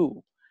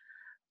 2.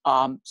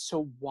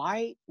 So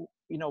why,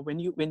 when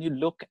you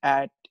look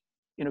at,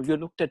 you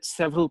looked at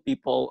several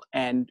people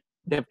and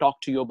they've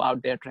talked to you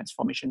about their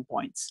transformation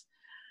points.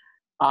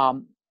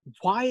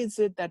 Why is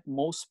it that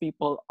most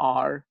people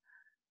are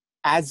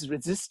as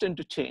resistant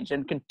to change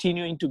and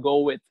continuing to go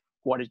with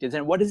what it is?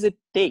 And what does it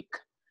take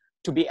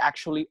to be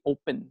actually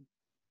open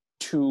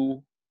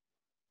to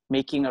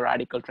making a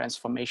radical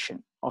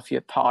transformation of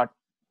your thought,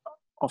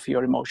 of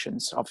your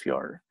emotions, of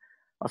your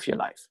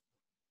life?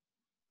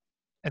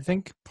 I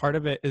think part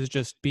of it is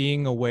just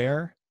being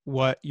aware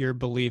what your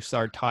beliefs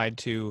are tied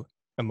to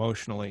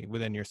emotionally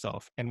within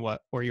yourself and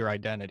or your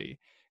identity,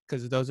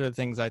 because those are the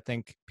things I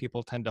think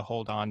people tend to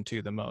hold on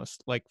to the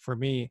most. Like for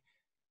me,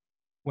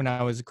 when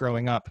I was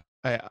growing up,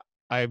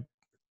 I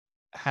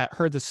had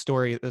heard this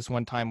story this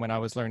one time when I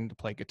was learning to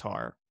play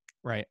guitar,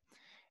 right?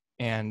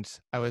 And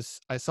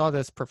I saw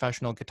this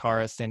professional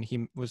guitarist, and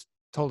he was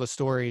told a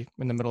story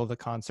in the middle of the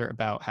concert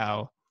about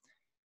how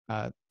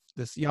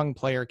this young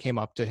player came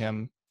up to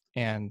him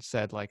and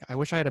said, like, I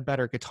wish I had a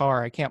better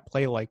guitar. I can't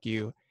play like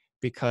you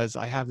because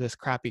I have this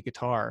crappy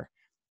guitar.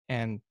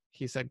 And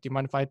he said, do you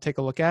mind if I take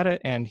a look at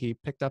it? And he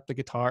picked up the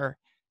guitar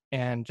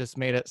and just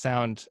made it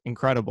sound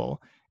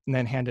incredible, and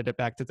then handed it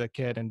back to the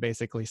kid and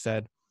basically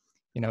said,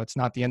 it's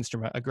not the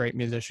instrument. A great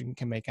musician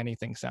can make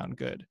anything sound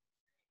good.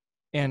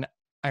 And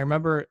I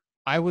remember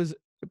I was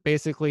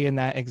basically in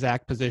that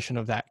exact position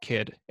of that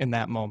kid in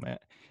that moment.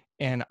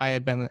 And I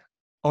had been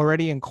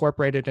already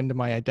incorporated into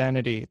my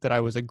identity that I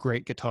was a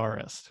great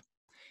guitarist.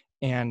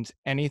 And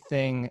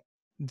anything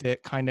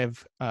that kind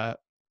of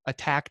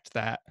attacked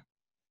that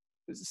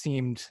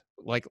seemed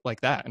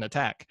like that, an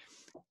attack.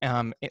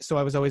 So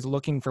I was always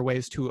looking for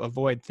ways to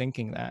avoid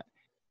thinking that.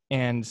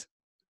 And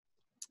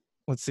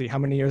let's see, how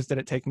many years did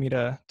it take me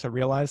to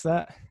realize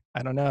that?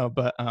 I don't know,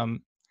 but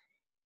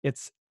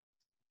it's,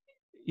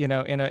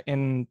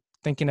 in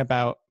thinking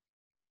about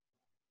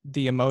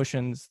the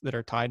emotions that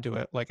are tied to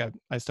it, like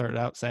I started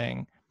out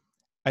saying,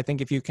 I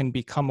think if you can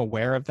become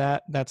aware of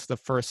that, that's the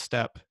first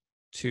step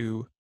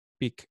to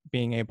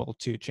being able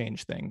to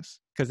change things.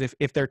 Because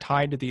if they're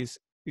tied to these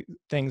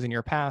things in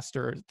your past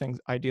or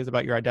ideas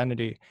about your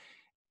identity,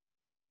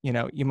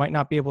 you might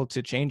not be able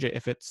to change it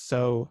if it's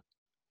so,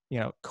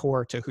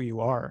 core to who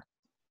you are.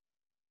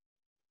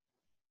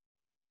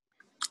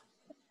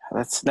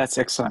 That's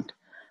excellent.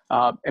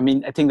 I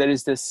think there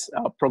is this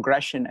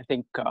progression, I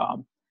think,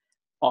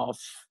 of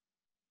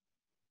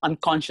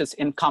unconscious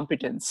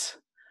incompetence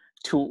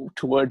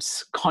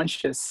towards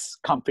conscious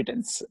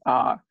competence.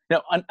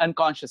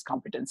 Unconscious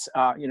competence.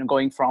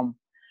 Going from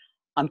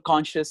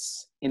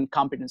unconscious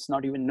incompetence,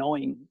 not even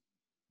knowing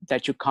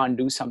that you can't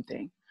do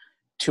something,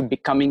 to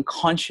becoming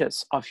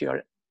conscious of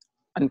your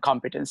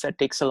incompetence. That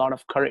takes a lot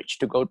of courage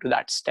to go to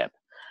that step.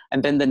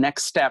 And then the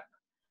next step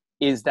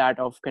is that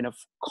of kind of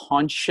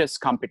conscious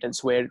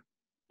competence, where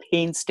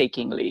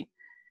painstakingly,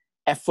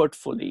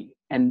 effortfully,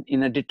 and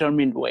in a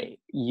determined way,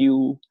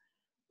 you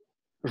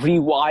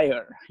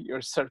rewire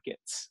your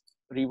circuits,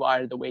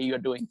 rewire the way you're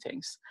doing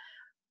things,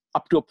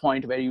 up to a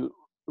point where you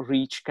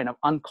reach kind of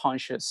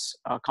unconscious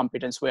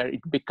competence, where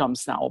it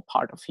becomes now a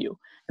part of you,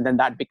 and then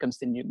that becomes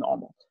the new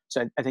normal.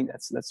 So I think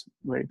that's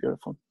very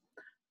beautiful.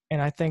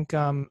 And I think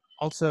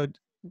also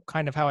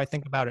kind of how I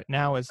think about it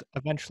now is,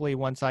 eventually,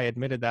 once I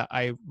admitted that,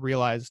 I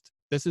realized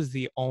this is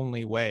the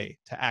only way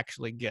to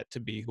actually get to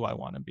be who I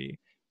want to be.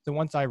 So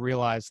once I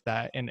realized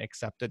that and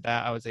accepted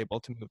that, I was able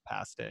to move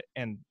past it.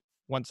 And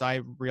once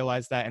I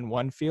realized that in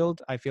one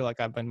field, I feel like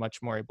I've been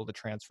much more able to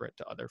transfer it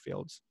to other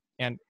fields.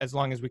 And as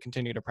long as we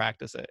continue to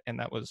practice it, and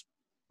that was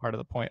part of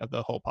the point of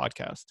the whole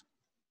podcast.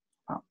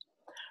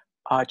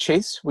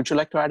 Chase, would you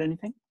like to add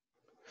anything?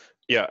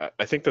 Yeah,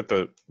 I think that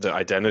the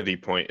identity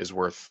point is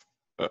worth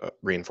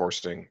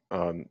reinforcing.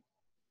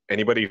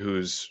 Anybody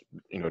who's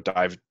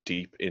dived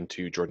deep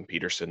into Jordan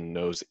Peterson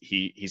knows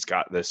he's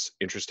got this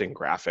interesting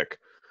graphic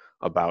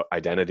about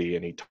identity,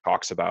 and he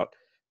talks about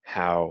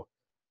how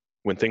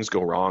when things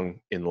go wrong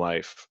in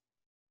life,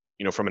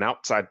 from an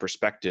outside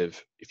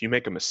perspective, if you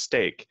make a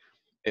mistake,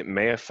 it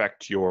may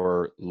affect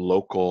your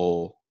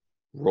local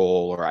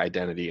role or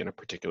identity in a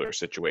particular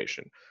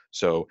situation.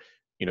 So,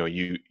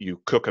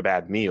 you cook a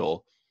bad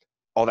meal,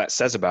 all that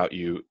says about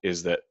you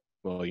is that,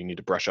 well, you need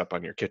to brush up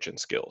on your kitchen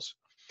skills.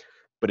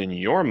 But in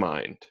your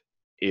mind,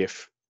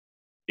 if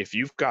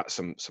you've got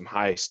some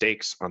high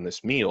stakes on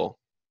this meal,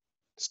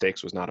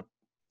 stakes was not an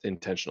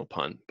intentional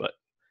pun, but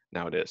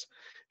now it is.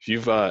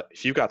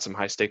 If you've got some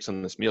high stakes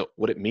on this meal,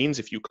 what it means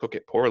if you cook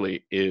it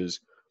poorly is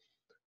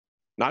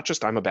not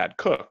just I'm a bad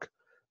cook,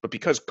 but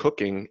because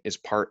cooking is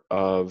part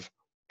of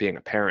being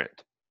a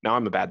parent, now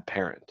I'm a bad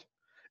parent.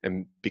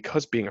 And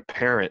because being a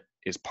parent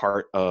is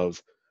part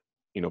of,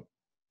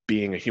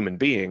 being a human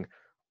being,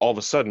 all of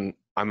a sudden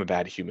I'm a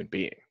bad human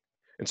being.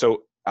 And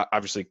so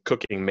obviously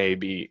cooking may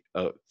be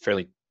a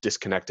fairly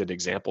disconnected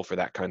example for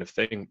that kind of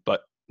thing.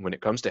 But when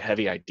it comes to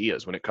heavy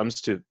ideas, when it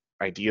comes to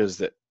ideas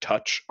that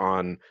touch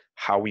on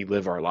how we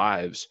live our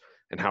lives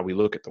and how we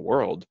look at the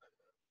world,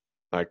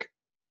 like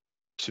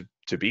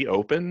to be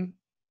open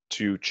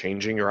to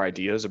changing your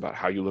ideas about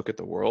how you look at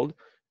the world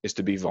is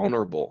to be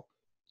vulnerable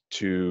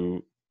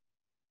to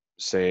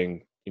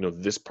saying,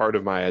 this part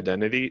of my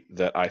identity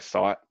that I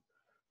thought,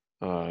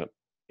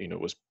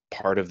 was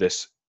part of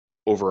this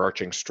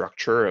overarching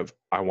structure of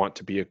I want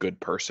to be a good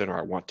person, or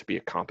I want to be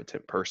a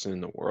competent person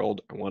in the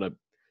world, I want to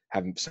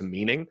have some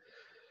meaning,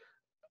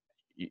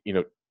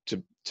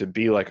 to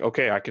be like,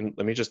 okay,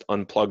 let me just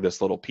unplug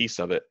this little piece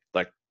of it.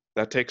 Like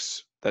that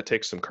takes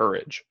some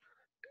courage.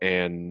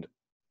 And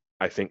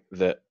I think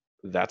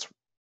that's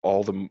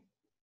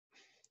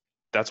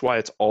why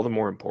it's all the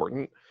more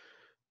important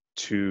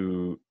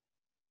to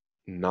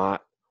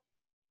not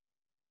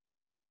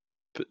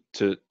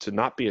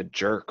be a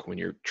jerk when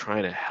you're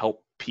trying to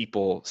help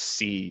people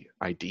see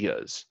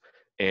ideas,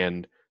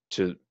 and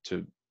to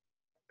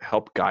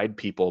help guide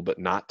people, but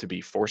not to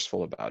be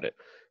forceful about it.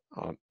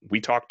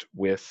 We talked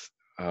with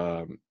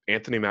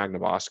Anthony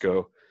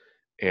Magnabosco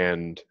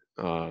and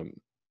I'm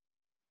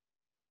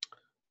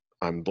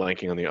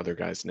blanking on the other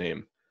guy's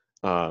name,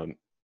 Ben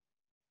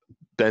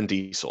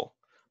Diesel.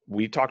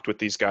 We talked with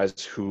these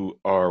guys who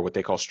are what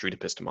they call street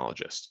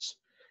epistemologists.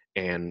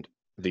 And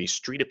the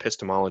street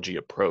epistemology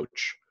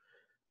approach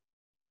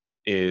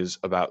is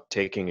about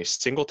taking a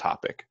single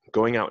topic,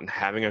 going out and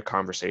having a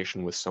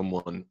conversation with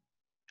someone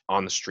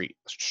on the street,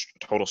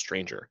 a total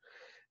stranger,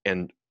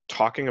 and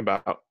talking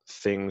about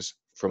things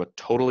from a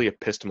totally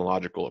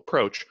epistemological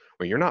approach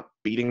where you're not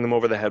beating them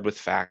over the head with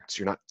facts,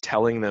 you're not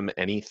telling them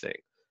anything.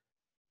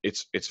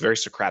 It's very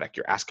Socratic.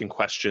 You're asking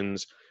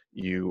questions.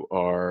 You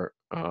are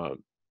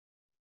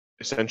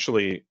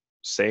essentially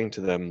saying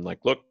to them, like,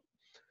 look,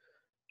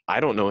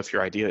 I don't know if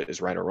your idea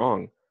is right or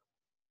wrong,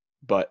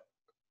 but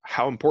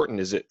how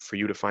important is it for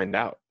you to find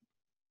out?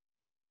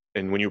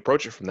 And when you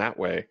approach it from that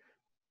way,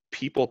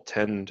 people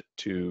tend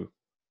to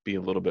be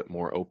a little bit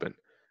more open.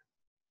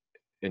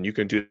 And you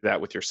can do that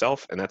with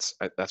yourself. And that's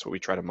what we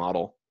try to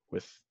model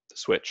with the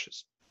Switch,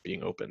 is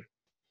being open.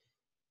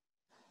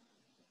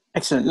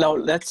 Excellent. Now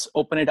let's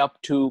open it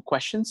up to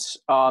questions.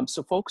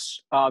 So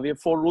folks, we have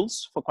 4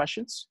 rules for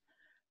questions.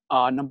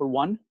 Number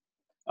 1,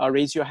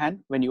 raise your hand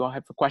when you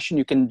have a question.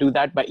 You can do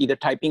that by either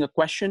typing a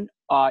question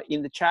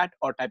in the chat,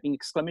 or typing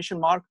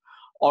exclamation mark,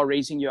 or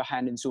raising your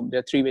hand in Zoom.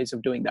 There are 3 ways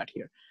of doing that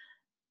here.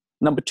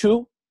 Number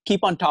 2,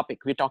 keep on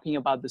topic. We're talking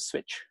about the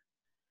Switch.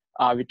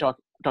 We're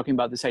talking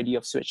about this idea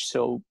of Switch.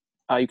 So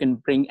you can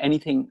bring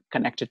anything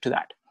connected to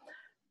that.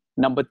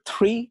 Number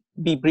 3,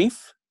 be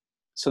brief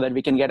so that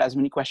we can get as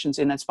many questions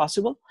in as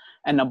possible.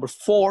 And number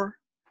 4,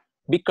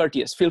 be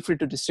courteous. Feel free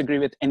to disagree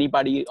with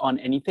anybody on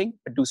anything,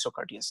 but do so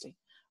courteously.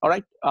 All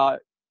right,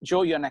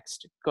 Joe, you're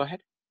next. Go ahead.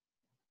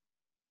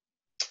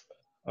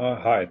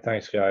 Hi,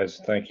 thanks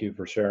guys. Thank you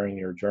for sharing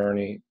your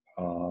journey.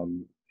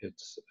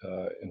 It's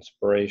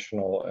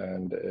inspirational,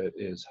 and it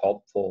is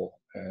helpful,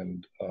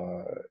 and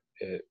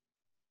it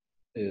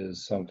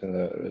is something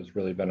that is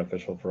really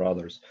beneficial for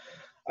others.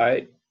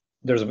 I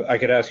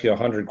could ask you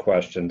 100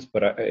 questions,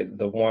 but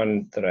the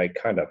one that I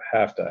kind of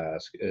have to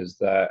ask is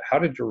that how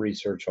did your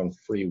research on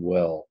free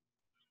will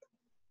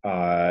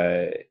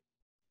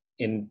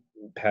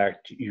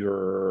impact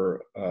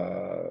your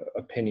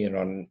opinion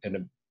on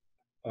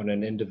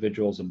an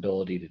individual's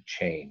ability to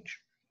change?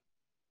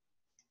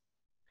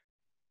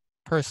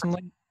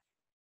 Personally,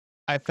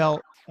 I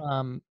felt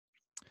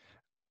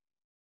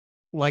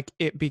like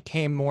it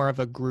became more of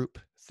a group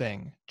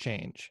thing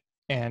change,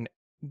 and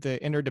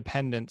the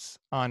interdependence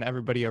on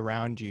everybody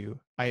around you.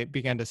 I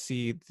began to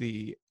see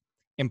the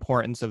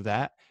importance of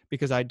that,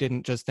 because I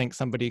didn't just think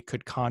somebody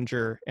could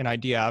conjure an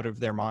idea out of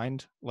their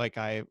mind like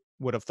I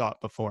would have thought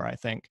before, I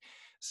think.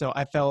 So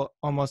I felt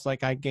almost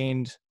like I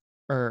gained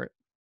or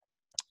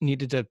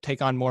needed to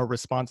take on more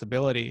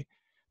responsibility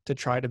to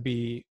try to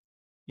be,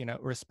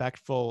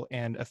 respectful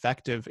and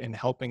effective in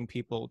helping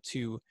people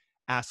to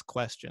ask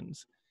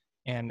questions.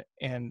 And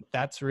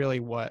that's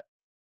really what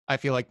I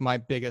feel like my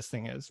biggest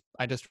thing is.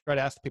 I just try to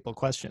ask people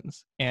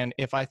questions. And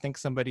if I think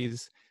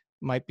somebody's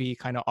might be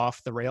kind of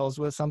off the rails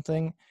with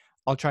something,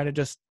 I'll try to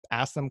just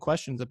ask them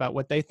questions about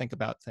what they think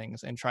about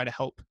things and try to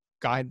help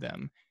guide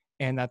them.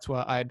 And that's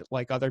what I'd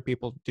like other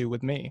people to do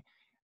with me,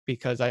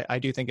 because I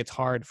do think it's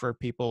hard for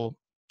people,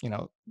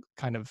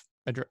 kind of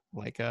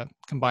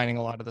combining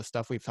a lot of the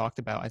stuff we've talked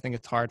about. I think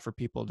it's hard for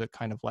people to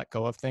kind of let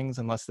go of things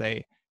unless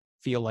they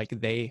feel like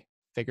they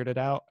figured it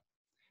out.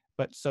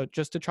 But so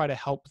just to try to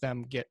help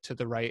them get to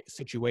the right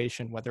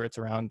situation, whether it's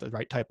around the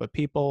right type of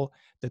people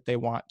that they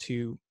want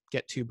to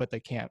get to, but they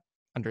can't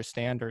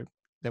understand or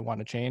they want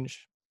to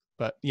change.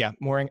 But yeah,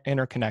 more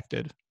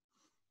interconnected.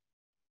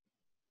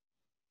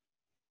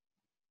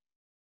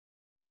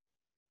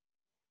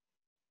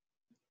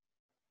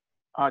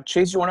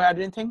 Chase, you want to add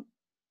anything?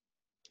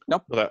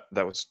 Nope. Well,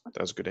 that was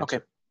a good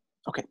answer.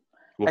 Okay.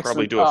 We'll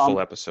probably do a full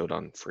episode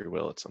on free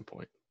will at some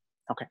point.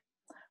 Okay.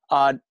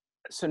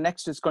 So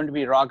next is going to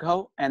be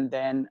Raghav and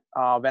then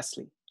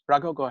Wesley.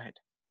 Raghav, go ahead.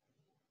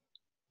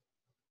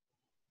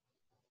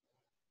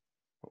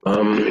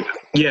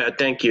 Yeah,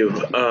 thank you.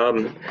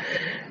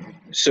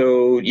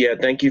 So yeah,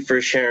 thank you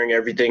for sharing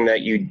everything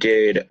that you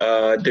did.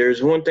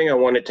 There's one thing I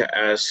wanted to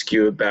ask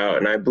you about,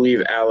 and I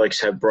believe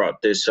Alex had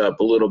brought this up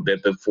a little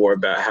bit before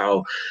about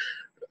how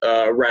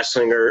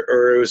wrestling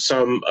or it was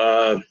some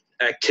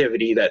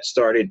activity that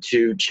started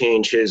to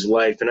change his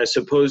life. And I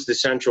suppose the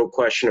central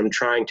question I'm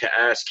trying to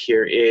ask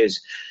here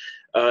is,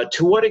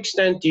 to what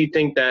extent do you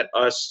think that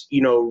us,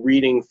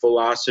 reading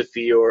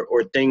philosophy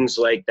or things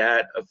like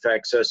that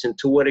affects us? And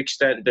to what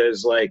extent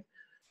does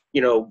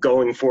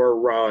going for a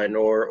run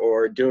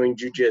or doing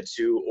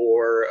jujitsu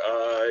or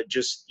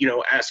just,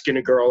 asking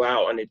a girl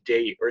out on a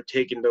date or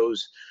taking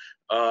those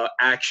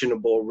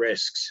actionable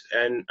risks?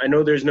 And I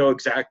know there's no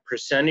exact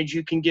percentage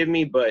you can give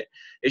me, but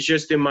it's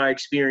just in my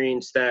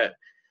experience that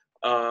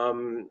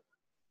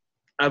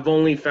I've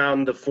only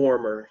found the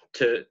former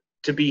to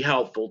be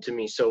helpful to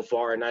me so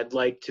far. And I'd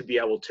like to be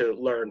able to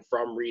learn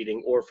from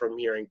reading or from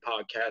hearing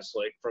podcasts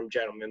like from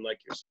gentlemen like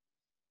yourself.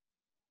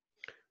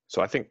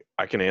 So I think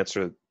I can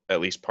answer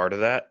at least part of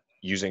that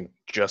using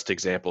just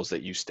examples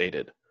that you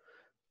stated.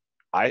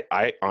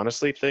 I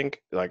honestly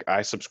think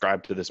I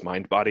subscribe to this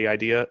mind body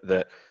idea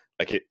that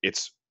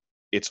it's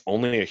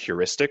only a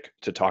heuristic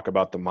to talk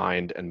about the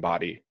mind and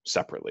body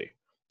separately.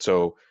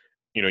 So,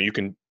 you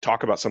can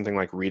talk about something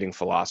like reading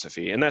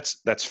philosophy, and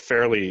that's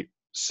fairly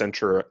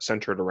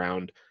centered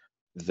around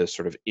the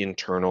sort of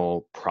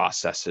internal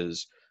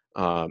processes.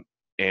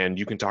 And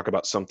you can talk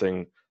about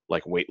something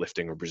like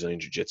weightlifting or Brazilian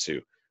Jiu-Jitsu,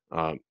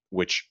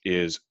 which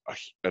is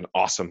an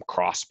awesome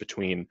cross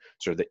between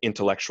sort of the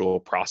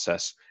intellectual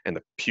process and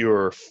the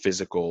pure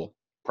physical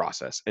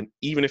process. And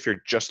even if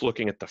you're just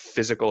looking at the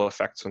physical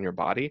effects on your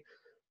body,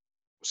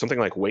 something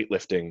like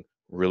weightlifting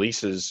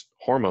releases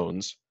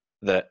hormones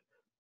that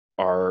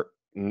are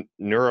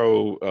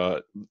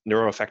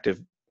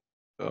neuroaffective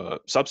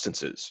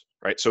substances,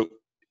 right? So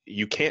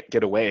you can't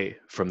get away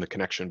from the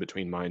connection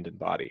between mind and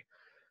body.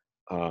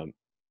 I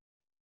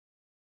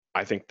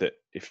think that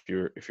if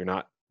you're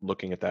not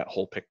looking at that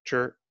whole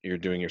picture, you're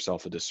doing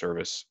yourself a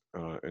disservice,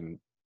 and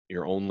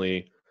you're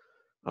only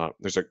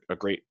there's a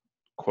great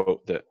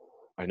quote that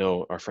I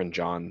know our friend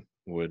John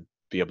would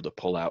be able to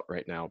pull out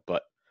right now,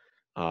 but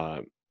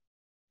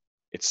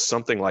it's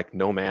something like,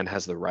 no man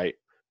has the right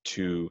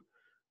to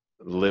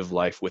live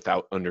life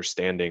without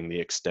understanding the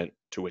extent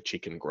to which he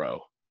can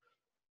grow.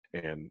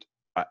 And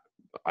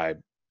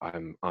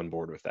I'm on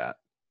board with that.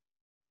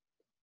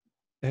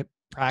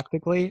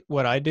 Practically,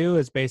 what I do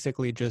is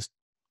basically just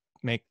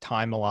make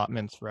time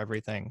allotments for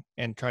everything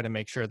and try to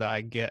make sure that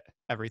I get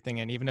everything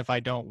in. Even if I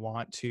don't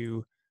want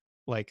to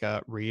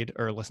read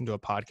or listen to a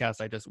podcast,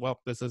 I just,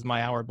 this is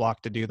my hour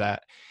block to do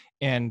that.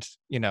 And,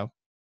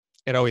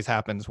 it always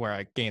happens where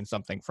I gain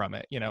something from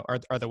it,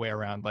 or the way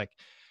around.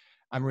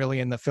 I'm really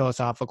in the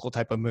philosophical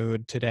type of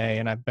mood today,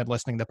 and I've been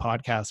listening to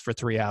podcasts for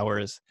 3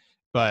 hours,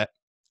 but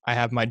I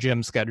have my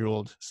gym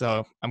scheduled,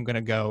 so I'm going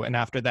to go. And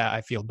after that,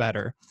 I feel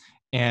better.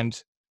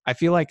 And I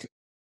feel like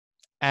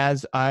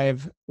as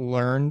I've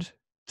learned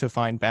to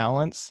find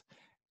balance,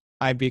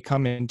 I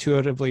become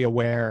intuitively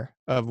aware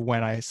of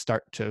when I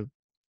start to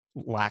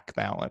lack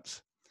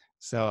balance.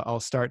 So I'll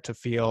start to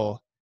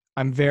feel,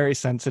 I'm very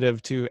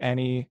sensitive to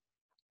any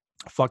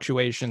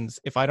fluctuations.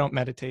 If I don't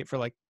meditate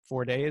for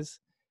 4 days,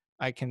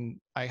 I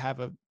have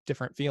a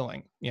different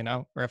feeling,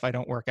 or if I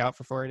don't work out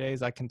for 4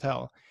 days, I can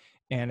tell.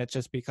 And it's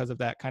just because of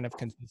that kind of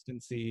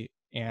consistency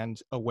and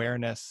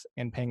awareness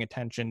and paying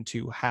attention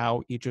to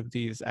how each of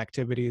these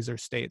activities or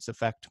states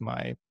affect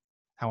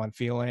how I'm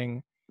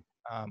feeling,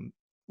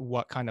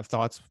 what kind of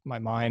thoughts my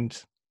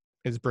mind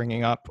is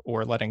bringing up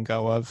or letting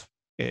go of.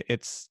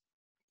 It's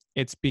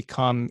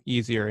become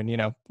easier.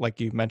 And,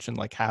 like you mentioned,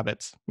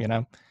 habits,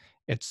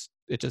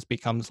 it just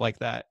becomes like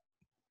that.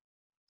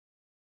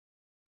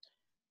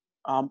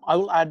 I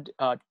will add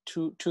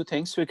two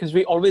things, because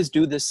we always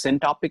do this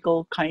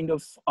syntopical kind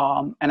of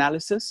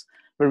analysis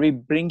where we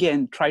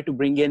try to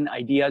bring in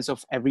ideas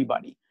of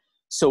everybody.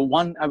 So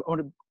one, I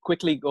want to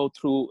quickly go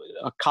through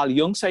Carl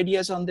Jung's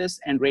ideas on this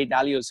and Ray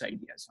Dalio's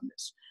ideas on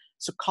this.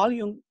 So Carl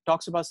Jung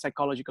talks about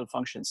psychological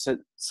functions. So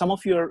some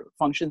of your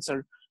functions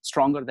are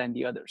stronger than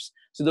the others.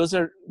 So those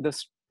are the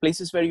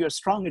places where you're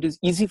strong. It is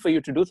easy for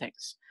you to do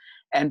things.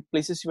 And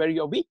places where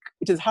you're weak,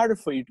 it is harder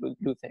for you to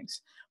do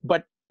things.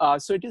 But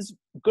so it is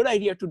a good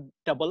idea to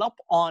double up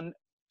on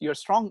your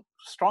strong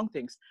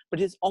things,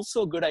 but it's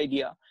also a good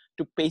idea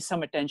to pay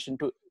some attention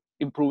to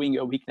improving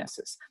your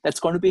weaknesses. That's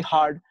going to be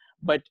hard,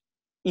 but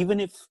even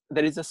if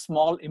there is a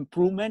small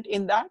improvement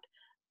in that,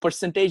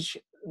 percentage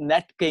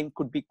net gain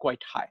could be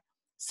quite high.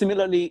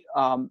 Similarly,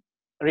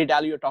 Ray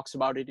Dalio talks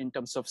about it in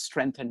terms of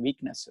strength and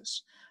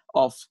weaknesses,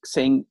 of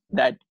saying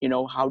that,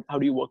 how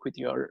do you work with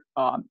your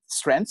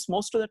strengths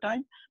most of the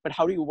time, but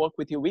how do you work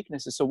with your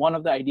weaknesses? So one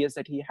of the ideas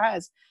that he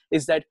has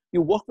is that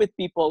you work with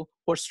people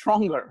who are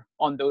stronger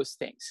on those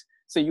things.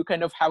 So you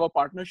kind of have a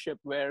partnership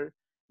where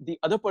the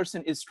other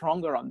person is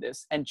stronger on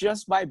this, and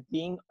just by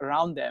being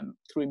around them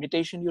through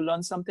imitation, you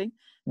learn something.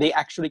 They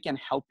actually can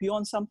help you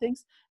on some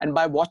things, and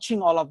by watching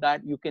all of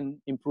that, you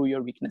can improve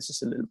your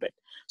weaknesses a little bit.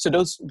 So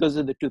those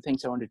are the two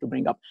things I wanted to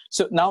bring up.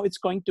 So now it's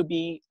going to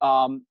be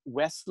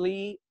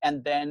Wesley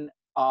and then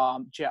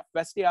Jeff.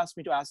 Wesley asked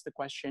me to ask the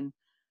question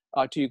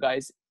to you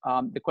guys.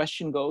 The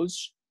question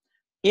goes: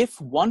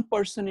 if one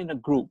person in a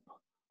group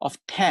of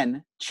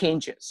 10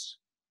 changes,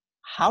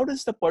 how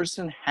does the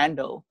person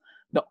handle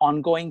the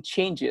ongoing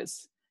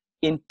changes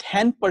in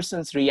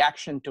 10%'s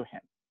reaction to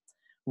him?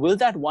 Will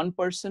that one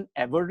person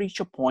ever reach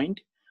a point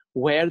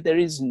where there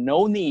is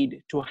no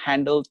need to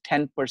handle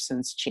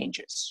 10%'s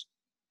changes?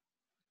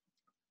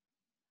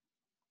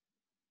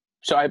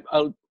 So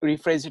I'll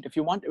rephrase it if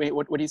you want. I mean,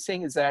 what he's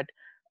saying is that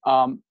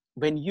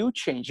when you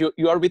change,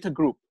 you are with a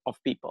group of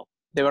people.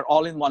 They were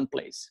all in one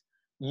place.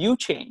 You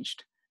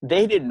changed.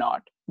 They did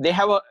not. They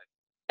have an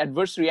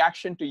adverse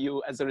reaction to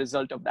you as a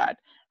result of that.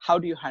 How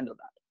do you handle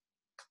that?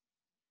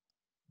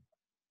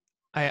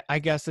 I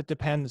guess it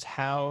depends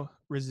how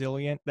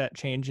resilient that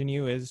change in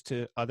you is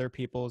to other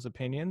people's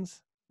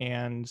opinions,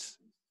 and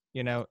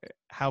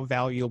how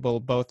valuable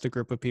both the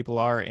group of people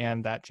are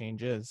and that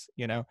change is.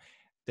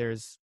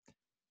 There's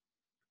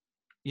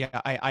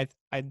I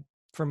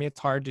for me, it's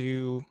hard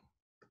to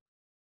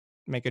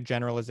make a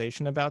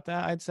generalization about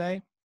that.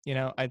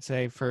 I'd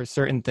say for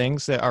certain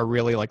things that are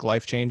really like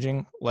life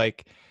changing,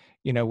 like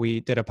we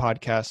did a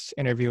podcast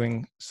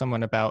interviewing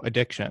someone about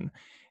addiction,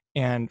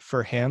 and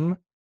for him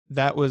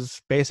that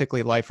was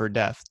basically life or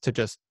death, to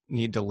just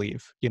need to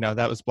leave.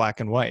 That was black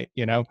and white,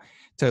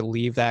 to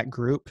leave that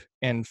group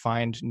and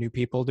find new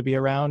people to be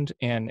around,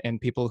 and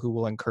people who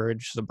will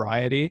encourage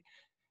sobriety.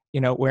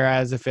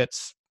 Whereas if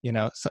it's,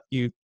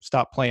 you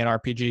stop playing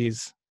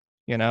RPGs,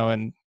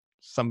 and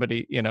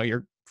somebody,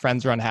 your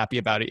friends are unhappy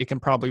about it, you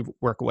can probably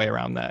work a way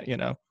around that.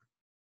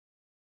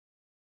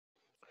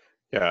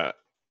 Yeah.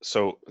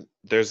 So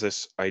there's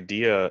this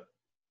idea,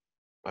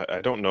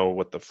 I don't know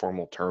what the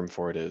formal term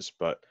for it is,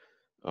 but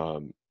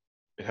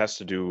it has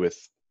to do with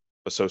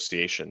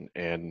association.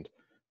 And,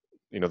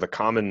 the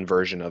common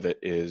version of it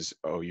is,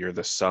 oh, you're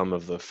the sum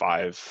of the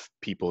 5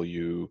 people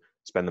you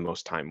spend the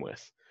most time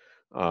with.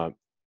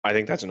 I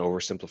think that's an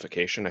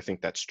oversimplification. I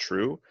think that's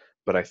true,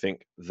 but I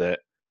think that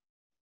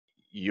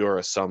you're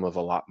a sum of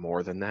a lot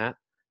more than that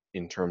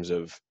in terms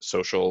of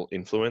social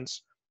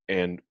influence.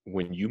 And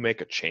when you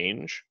make a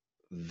change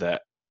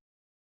that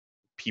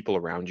people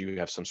around you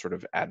have some sort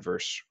of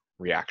adverse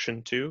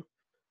reaction to,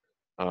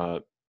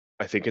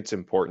 I think it's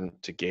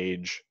important to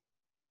gauge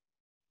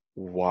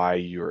why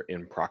you're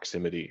in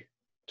proximity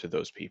to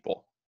those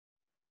people,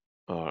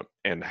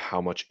 and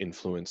how much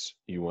influence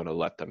you want to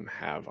let them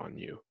have on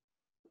you.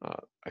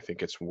 I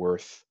think it's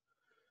worth,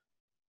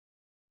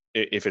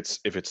 if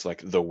it's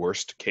like the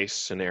worst case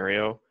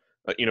scenario.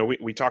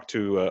 We talked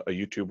to a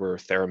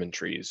YouTuber, Theremin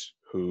Trees,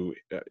 who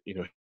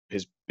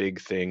his big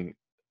thing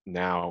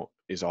now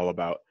is all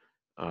about,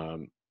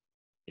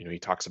 he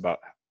talks about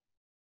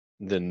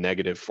the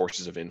negative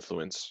forces of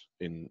influence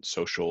in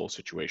social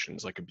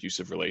situations, like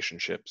abusive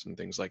relationships and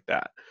things like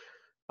that.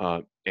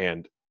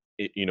 And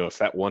if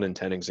that 1 in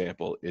 10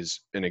 example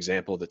is an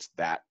example that's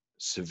that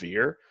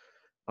severe,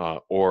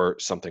 or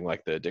something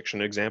like the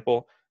addiction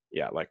example,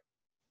 yeah, like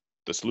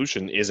the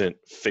solution isn't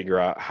figure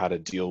out how to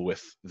deal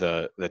with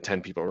the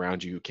 10 people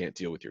around you who can't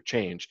deal with your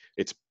change.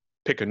 It's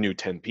pick a new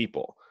 10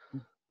 people.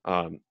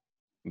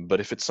 But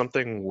if it's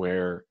something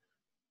where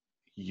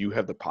you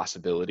have the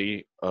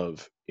possibility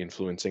of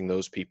influencing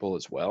those people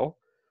as well,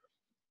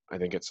 I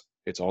think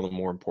it's all the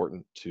more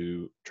important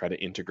to try to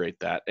integrate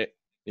that. It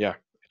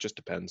just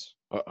depends.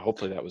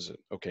 Hopefully that was an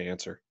okay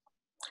answer.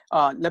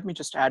 Let me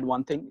just add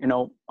one thing.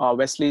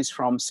 Wesley is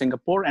from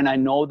Singapore, and I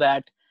know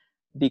that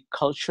the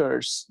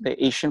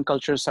Asian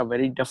cultures are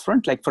very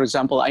different. Like, for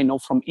example, I know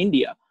from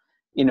India,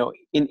 in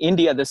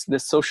India, this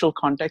social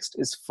context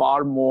is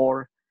far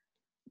more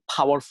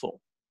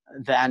powerful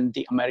than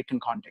the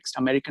American context.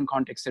 American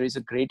context, there is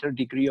a greater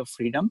degree of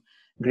freedom,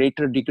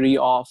 greater degree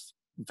of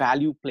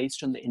value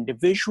placed on the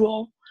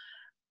individual,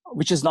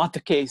 which is not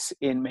the case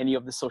in many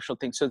of the social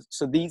things.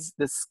 So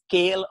the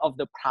scale of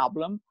the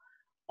problem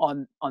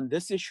on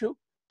this issue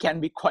can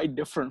be quite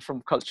different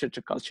from culture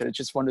to culture. I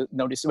just want to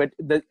notice, but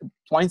the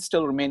points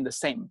still remain the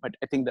same, but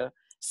I think the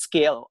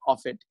scale of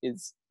it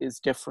is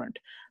different.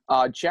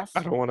 Jeff?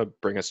 I don't want to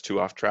bring us too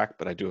off track,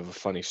 but I do have a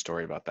funny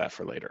story about that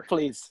for later.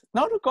 Please.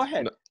 No, go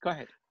ahead. No. Go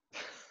ahead.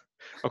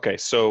 Okay,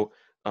 so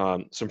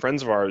some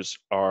friends of ours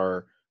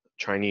are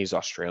Chinese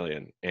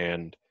Australian,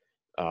 and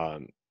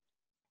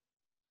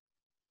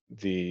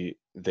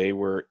they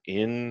were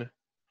in,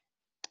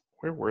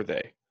 where were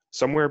they?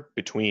 Somewhere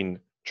between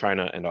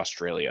China and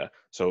Australia.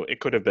 So it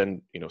could have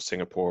been,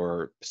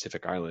 Singapore,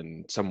 Pacific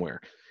Island,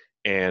 somewhere.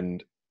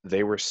 And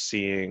they were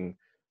seeing,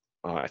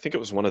 I think it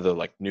was one of the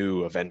like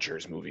new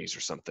Avengers movies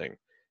or something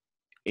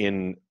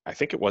I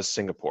think it was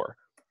Singapore.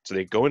 So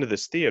they go into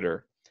this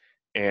theater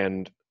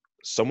and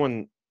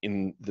someone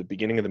in the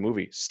beginning of the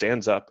movie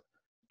stands up,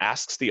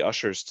 asks the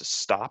ushers to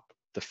stop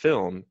the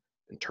film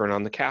and turn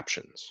on the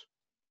captions.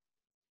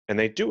 And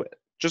they do it.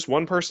 Just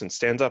one person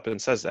stands up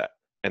and says that.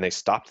 And they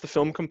stopped the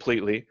film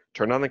completely,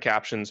 turned on the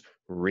captions,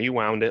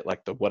 rewound it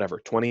like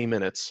 20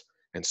 minutes,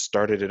 and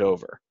started it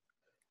over.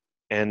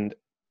 And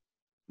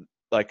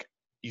like,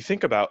 you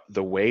think about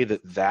the way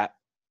that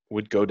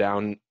would go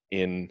down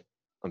in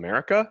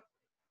America.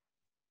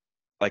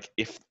 Like,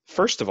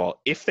 first of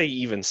all, if they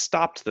even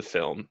stopped the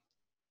film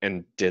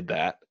and did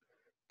that,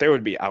 there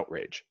would be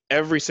outrage.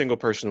 Every single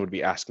person would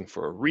be asking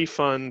for a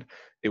refund.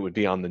 It would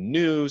be on the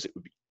news. It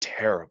would be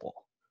terrible.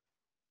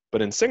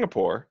 But in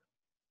Singapore,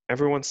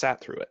 everyone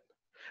sat through it.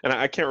 And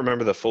I can't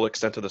remember the full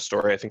extent of the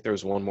story. I think there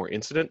was one more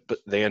incident, but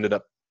they ended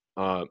up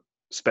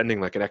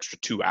spending like an extra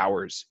 2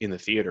 hours in the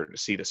theater to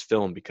see this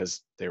film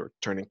because they were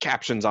turning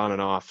captions on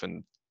and off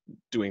and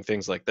doing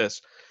things like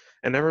this.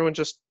 And everyone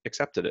just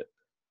accepted it.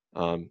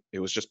 It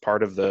was just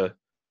part of the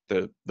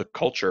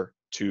culture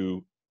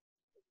to,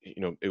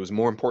 it was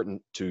more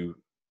important to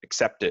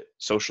accept it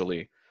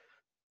socially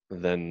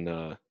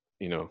than,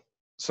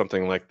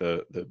 something like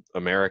the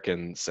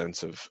American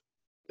sense of,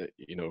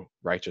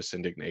 righteous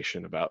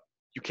indignation about,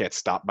 you can't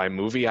stop my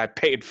movie. I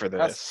paid for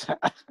this.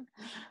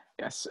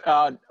 Yes.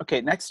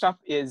 Okay. Next up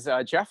is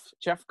Jeff.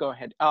 Jeff, go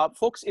ahead.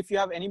 Folks, if you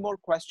have any more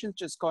questions,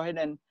 just go ahead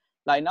and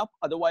line up.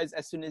 Otherwise,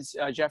 as soon as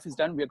Jeff is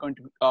done, we're going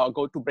to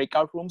go to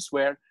breakout rooms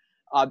where,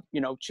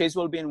 Chase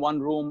will be in one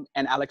room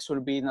and Alex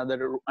will be in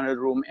another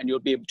room, and you'll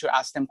be able to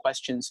ask them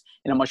questions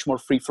in a much more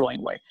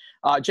free-flowing way.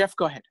 Jeff,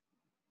 go ahead.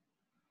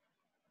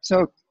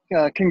 So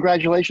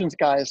congratulations,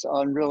 guys,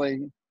 on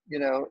really,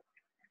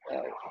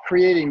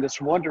 creating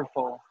this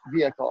wonderful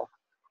vehicle.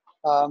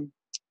 I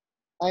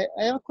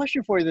have a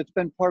question for you that's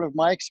been part of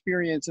my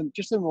experience and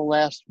just in the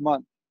last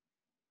month,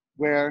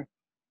 where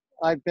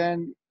I've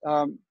been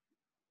a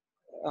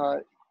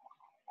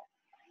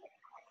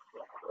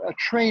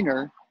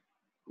trainer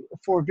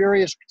for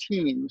various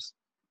teams,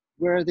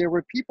 where there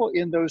were people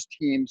in those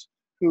teams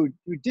who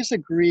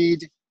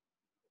disagreed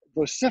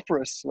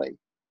vociferously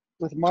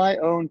with my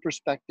own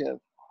perspective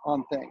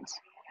on things.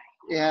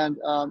 And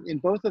in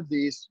both of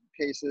these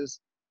cases,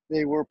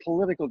 they were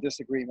political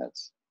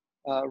disagreements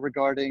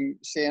regarding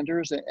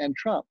Sanders and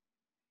Trump.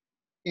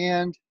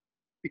 And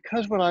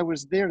because what I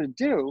was there to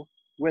do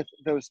with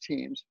those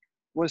teams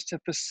was to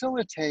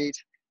facilitate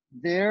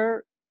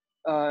their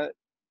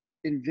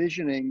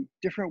envisioning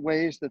different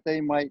ways that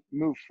they might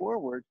move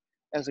forward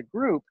as a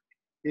group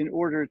in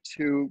order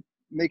to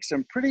make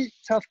some pretty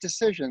tough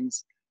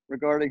decisions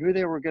regarding who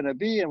they were going to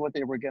be and what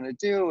they were going to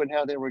do and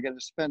how they were going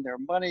to spend their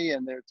money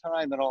and their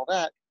time and all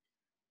that.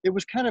 It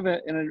was kind of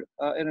an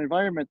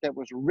environment that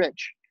was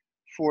rich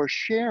for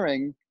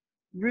sharing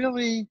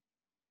really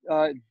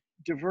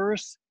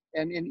diverse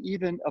and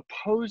even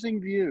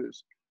opposing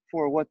views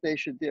for what they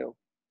should do.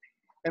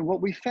 And what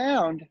we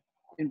found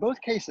in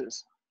both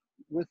cases,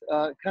 with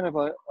kind of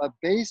a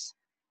base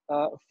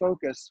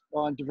focus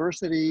on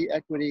diversity,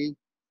 equity,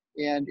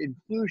 and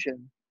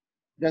inclusion,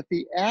 that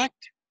the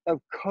act of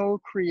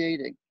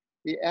co-creating,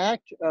 the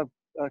act of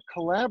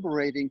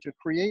collaborating to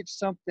create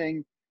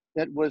something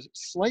that was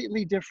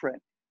slightly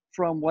different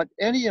from what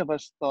any of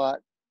us thought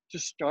to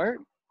start,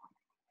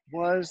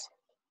 was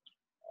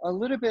a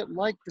little bit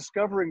like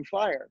discovering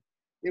fire.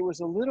 It was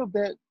a little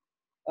bit,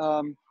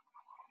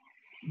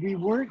 we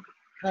weren't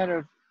kind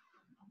of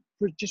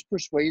just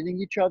persuading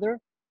each other.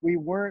 We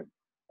weren't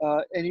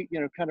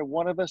kind of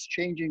one of us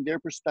changing their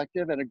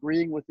perspective and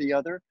agreeing with the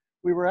other.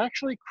 We were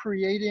actually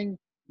creating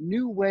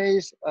new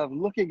ways of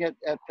looking at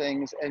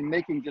things and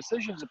making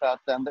decisions about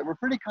them that were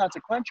pretty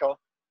consequential.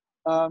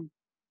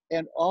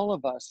 And all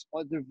of us,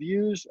 the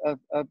views of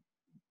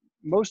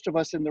most of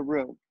us in the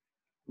room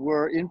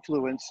were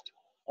influenced,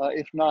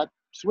 if not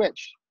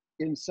switched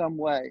in some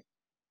way.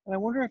 And I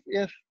wonder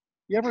if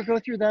you ever go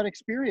through that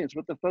experience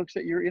with the folks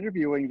that you're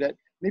interviewing, that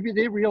maybe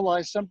they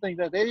realize something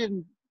that they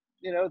didn't,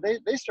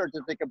 they start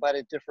to think about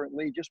it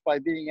differently just by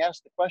being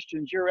asked the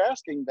questions you're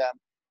asking them,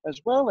 as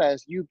well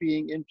as you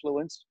being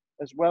influenced,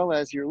 as well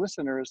as your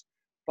listeners,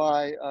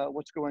 by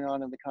what's going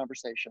on in the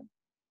conversation.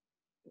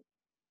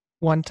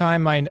 One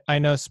time I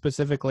know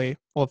specifically,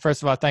 well,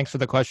 first of all, thanks for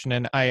the question.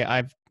 And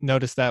I've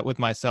noticed that with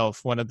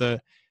myself. One of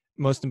the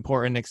most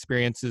important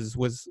experiences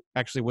was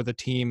actually with a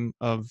team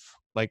of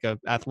like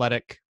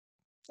athletic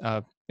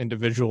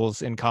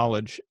individuals in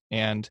college,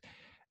 and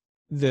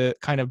the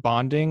kind of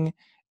bonding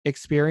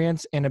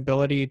experience and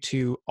ability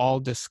to all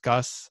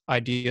discuss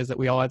ideas that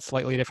we all had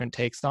slightly different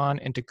takes on,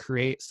 and to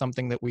create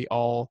something that we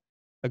all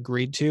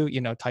agreed to,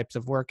 types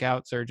of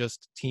workouts or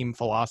just team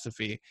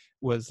philosophy,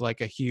 was like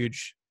a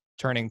huge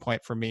turning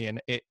point for me. And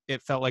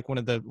it felt like one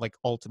of the like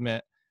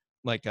ultimate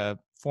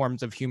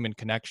forms of human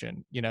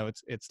connection.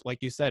 It's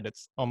like you said,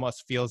 it's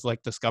almost feels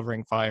like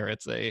discovering fire.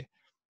 It's a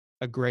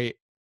a great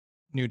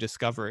new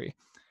discovery.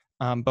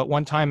 But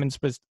one time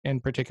in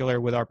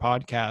particular with our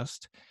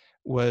podcast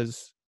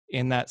was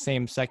in that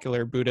same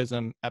secular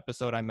Buddhism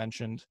episode I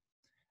mentioned.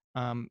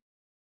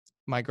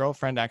 My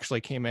girlfriend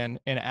actually came in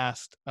and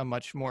asked a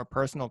much more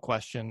personal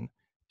question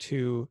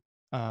to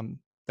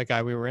the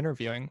guy we were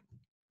interviewing,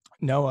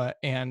 Noah,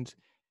 and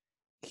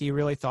he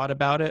really thought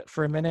about it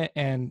for a minute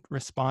and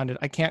responded.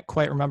 I can't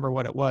quite remember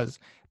what it was,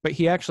 but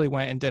he actually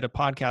went and did a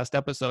podcast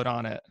episode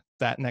on it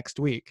that next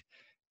week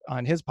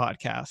on his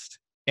podcast.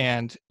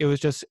 And it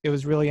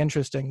was really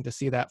interesting to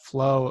see that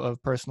flow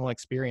of personal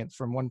experience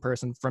from one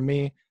person, from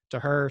me to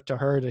her, to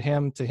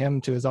him,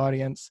 to his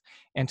audience,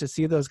 and to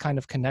see those kind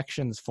of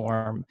connections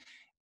form,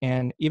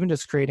 and even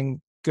just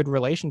creating good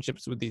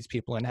relationships with these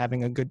people and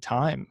having a good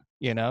time,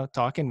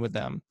 talking with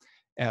them.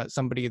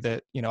 Somebody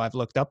that, I've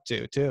looked up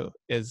to too,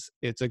 it's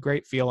a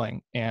great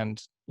feeling.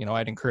 And,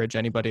 I'd encourage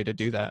anybody to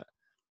do that.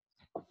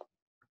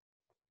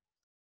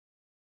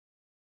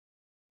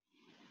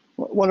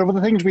 One of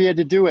the things we had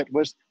to do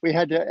was we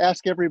had to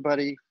ask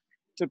everybody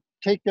to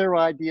take their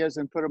ideas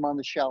and put them on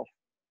the shelf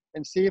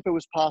and see if it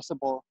was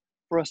possible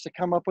for us to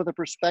come up with a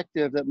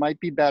perspective that might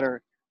be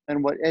better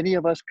than what any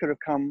of us could have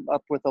come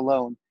up with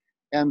alone.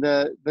 And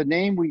the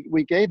name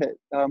we gave it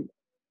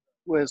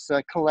was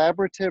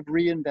Collaborative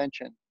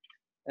Reinvention.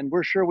 And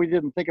we're sure we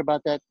didn't think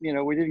about that,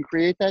 we didn't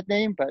create that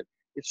name, but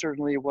it's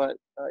certainly what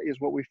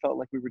we felt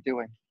like we were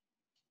doing.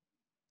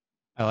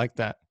 I like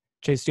that.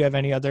 Chase, do you have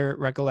any other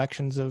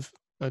recollections of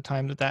a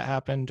time that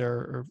happened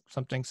or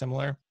something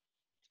similar?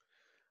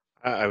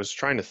 I was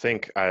trying to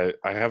think. I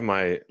have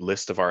my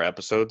list of our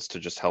episodes to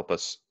just help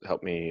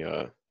me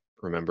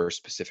remember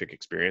specific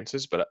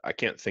experiences, but I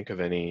can't think of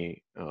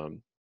any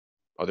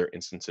other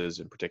instances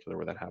in particular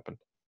where that happened.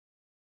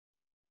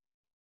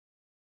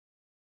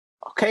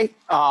 Okay,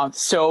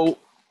 so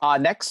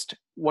next,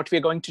 what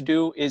we're going to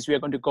do is we're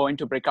going to go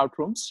into breakout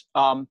rooms.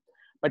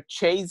 But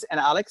Chase and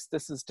Alex,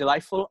 this is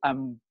delightful.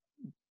 I'm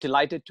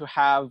delighted to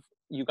have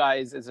you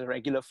guys as a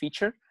regular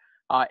feature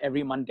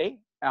every Monday.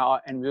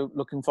 And we're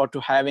looking forward to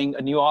having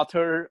a new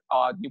author,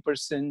 new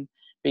person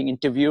being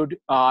interviewed.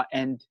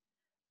 And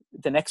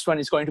the next one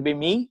is going to be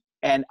me.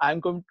 And I'm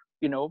going,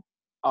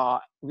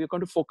 we're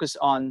going to focus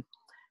on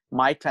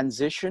my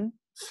transition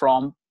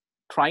from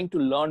trying to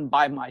learn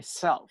by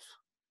myself,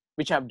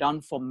 which I've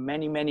done for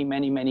many, many,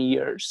 many, many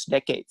years,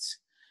 decades,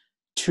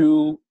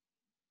 to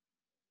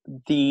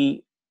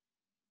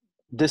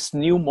this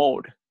new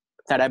mode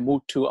that I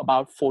moved to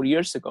about 4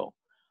 years ago,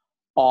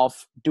 of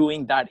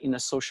doing that in a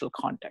social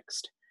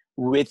context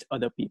with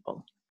other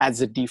people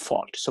as a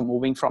default. So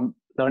moving from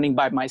learning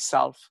by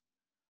myself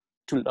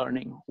to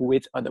learning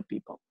with other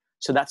people.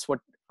 So that's what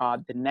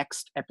the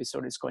next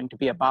episode is going to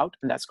be about.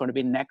 And that's going to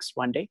be next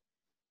Monday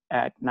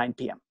at 9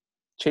 p.m.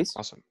 Chase?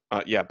 Awesome.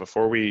 Yeah,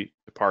 before we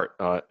depart,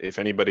 if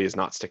anybody is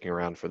not sticking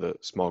around for the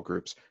small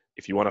groups,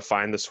 if you want to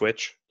find the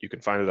switch, you can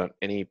find it on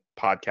any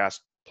podcast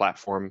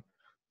platform,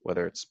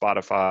 whether it's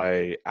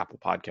Spotify, Apple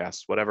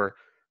Podcasts, whatever.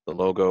 The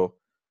logo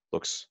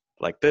looks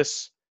like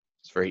this.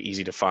 It's very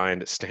easy to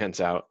find. It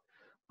stands out.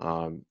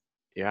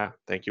 Yeah,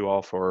 thank you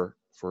all for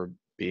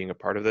being a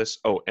part of this.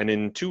 Oh, and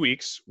in 2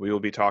 weeks, we will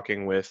be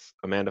talking with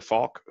Amanda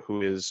Falk,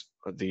 who is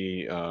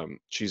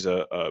she's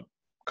a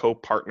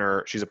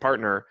co-partner. She's a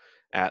partner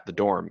at the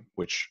Dorm,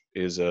 which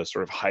is a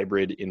sort of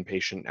hybrid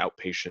inpatient,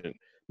 outpatient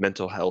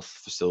mental health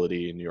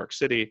facility in New York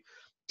City,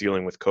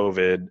 dealing with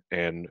COVID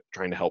and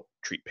trying to help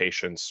treat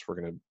patients. We're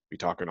going to be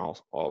talking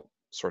all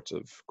sorts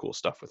of cool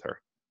stuff with her.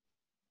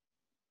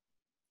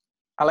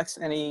 Alex,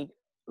 any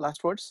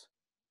last words?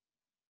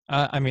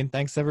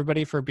 Thanks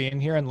everybody for being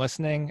here and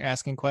listening,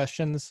 asking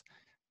questions,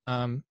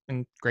 and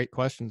great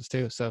questions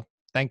too. So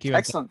thank you.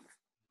 Excellent.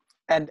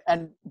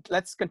 And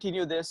let's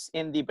continue this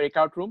in the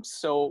breakout rooms.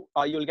 So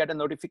you'll get a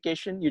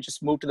notification. You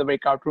just move to the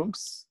breakout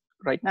rooms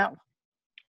right now.